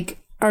and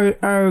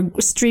our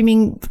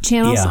streaming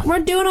channels. Yeah. We're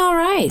doing all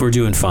right. We're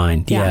doing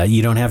fine. Yeah.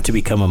 You don't have to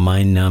become a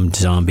mind-numbed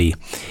zombie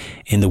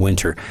in the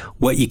winter.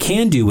 What you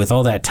can do with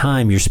all that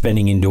time you're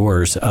spending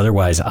indoors,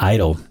 otherwise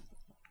idle,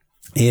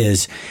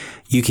 is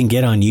you can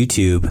get on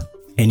YouTube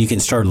and you can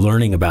start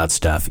learning about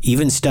stuff,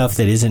 even stuff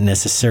that isn't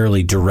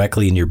necessarily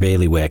directly in your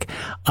bailiwick.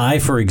 I,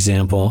 for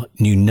example,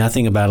 knew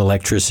nothing about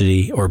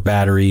electricity or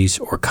batteries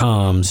or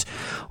comms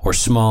or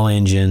small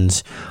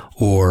engines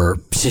or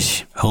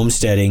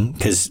homesteading,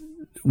 because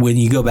when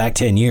you go back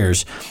 10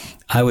 years,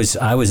 I was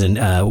an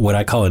what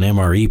I call an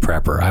MRE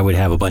prepper. I would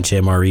have a bunch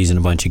of MREs and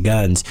a bunch of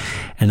guns,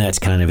 and that's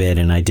kind of it.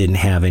 And I didn't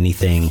have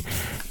anything,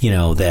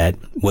 that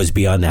was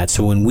beyond that.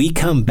 So when we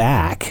come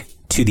back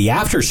to the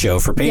after show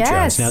for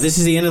Patreons, now this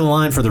is the end of the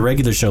line for the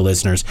regular show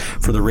listeners.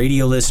 For the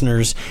radio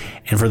listeners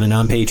and for the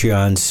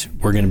non-Patreons,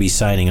 we're going to be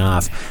signing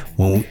off.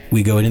 When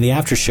we go into the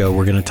after show,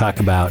 we're going to talk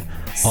about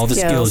all the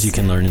skills you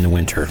can learn in the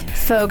winter.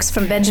 Folks,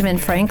 from Benjamin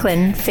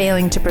Franklin,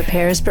 failing to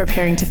prepare is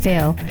preparing to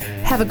fail.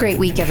 Have a great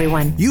week,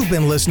 everyone. You've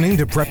been listening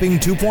to Prepping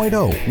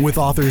 2.0 with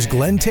authors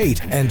Glenn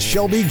Tate and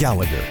Shelby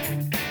Gallagher.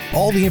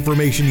 All the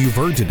information you've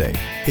heard today,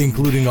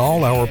 including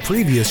all our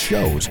previous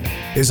shows,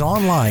 is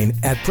online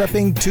at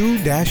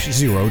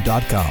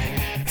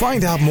prepping2-0.com.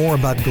 Find out more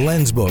about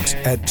Glenn's books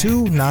at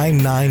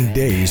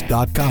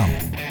 299days.com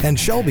and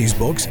Shelby's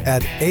books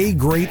at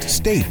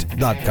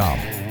agreatstate.com.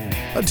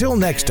 Until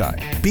next time,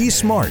 be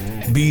smart,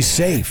 be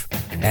safe,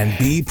 and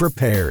be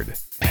prepared.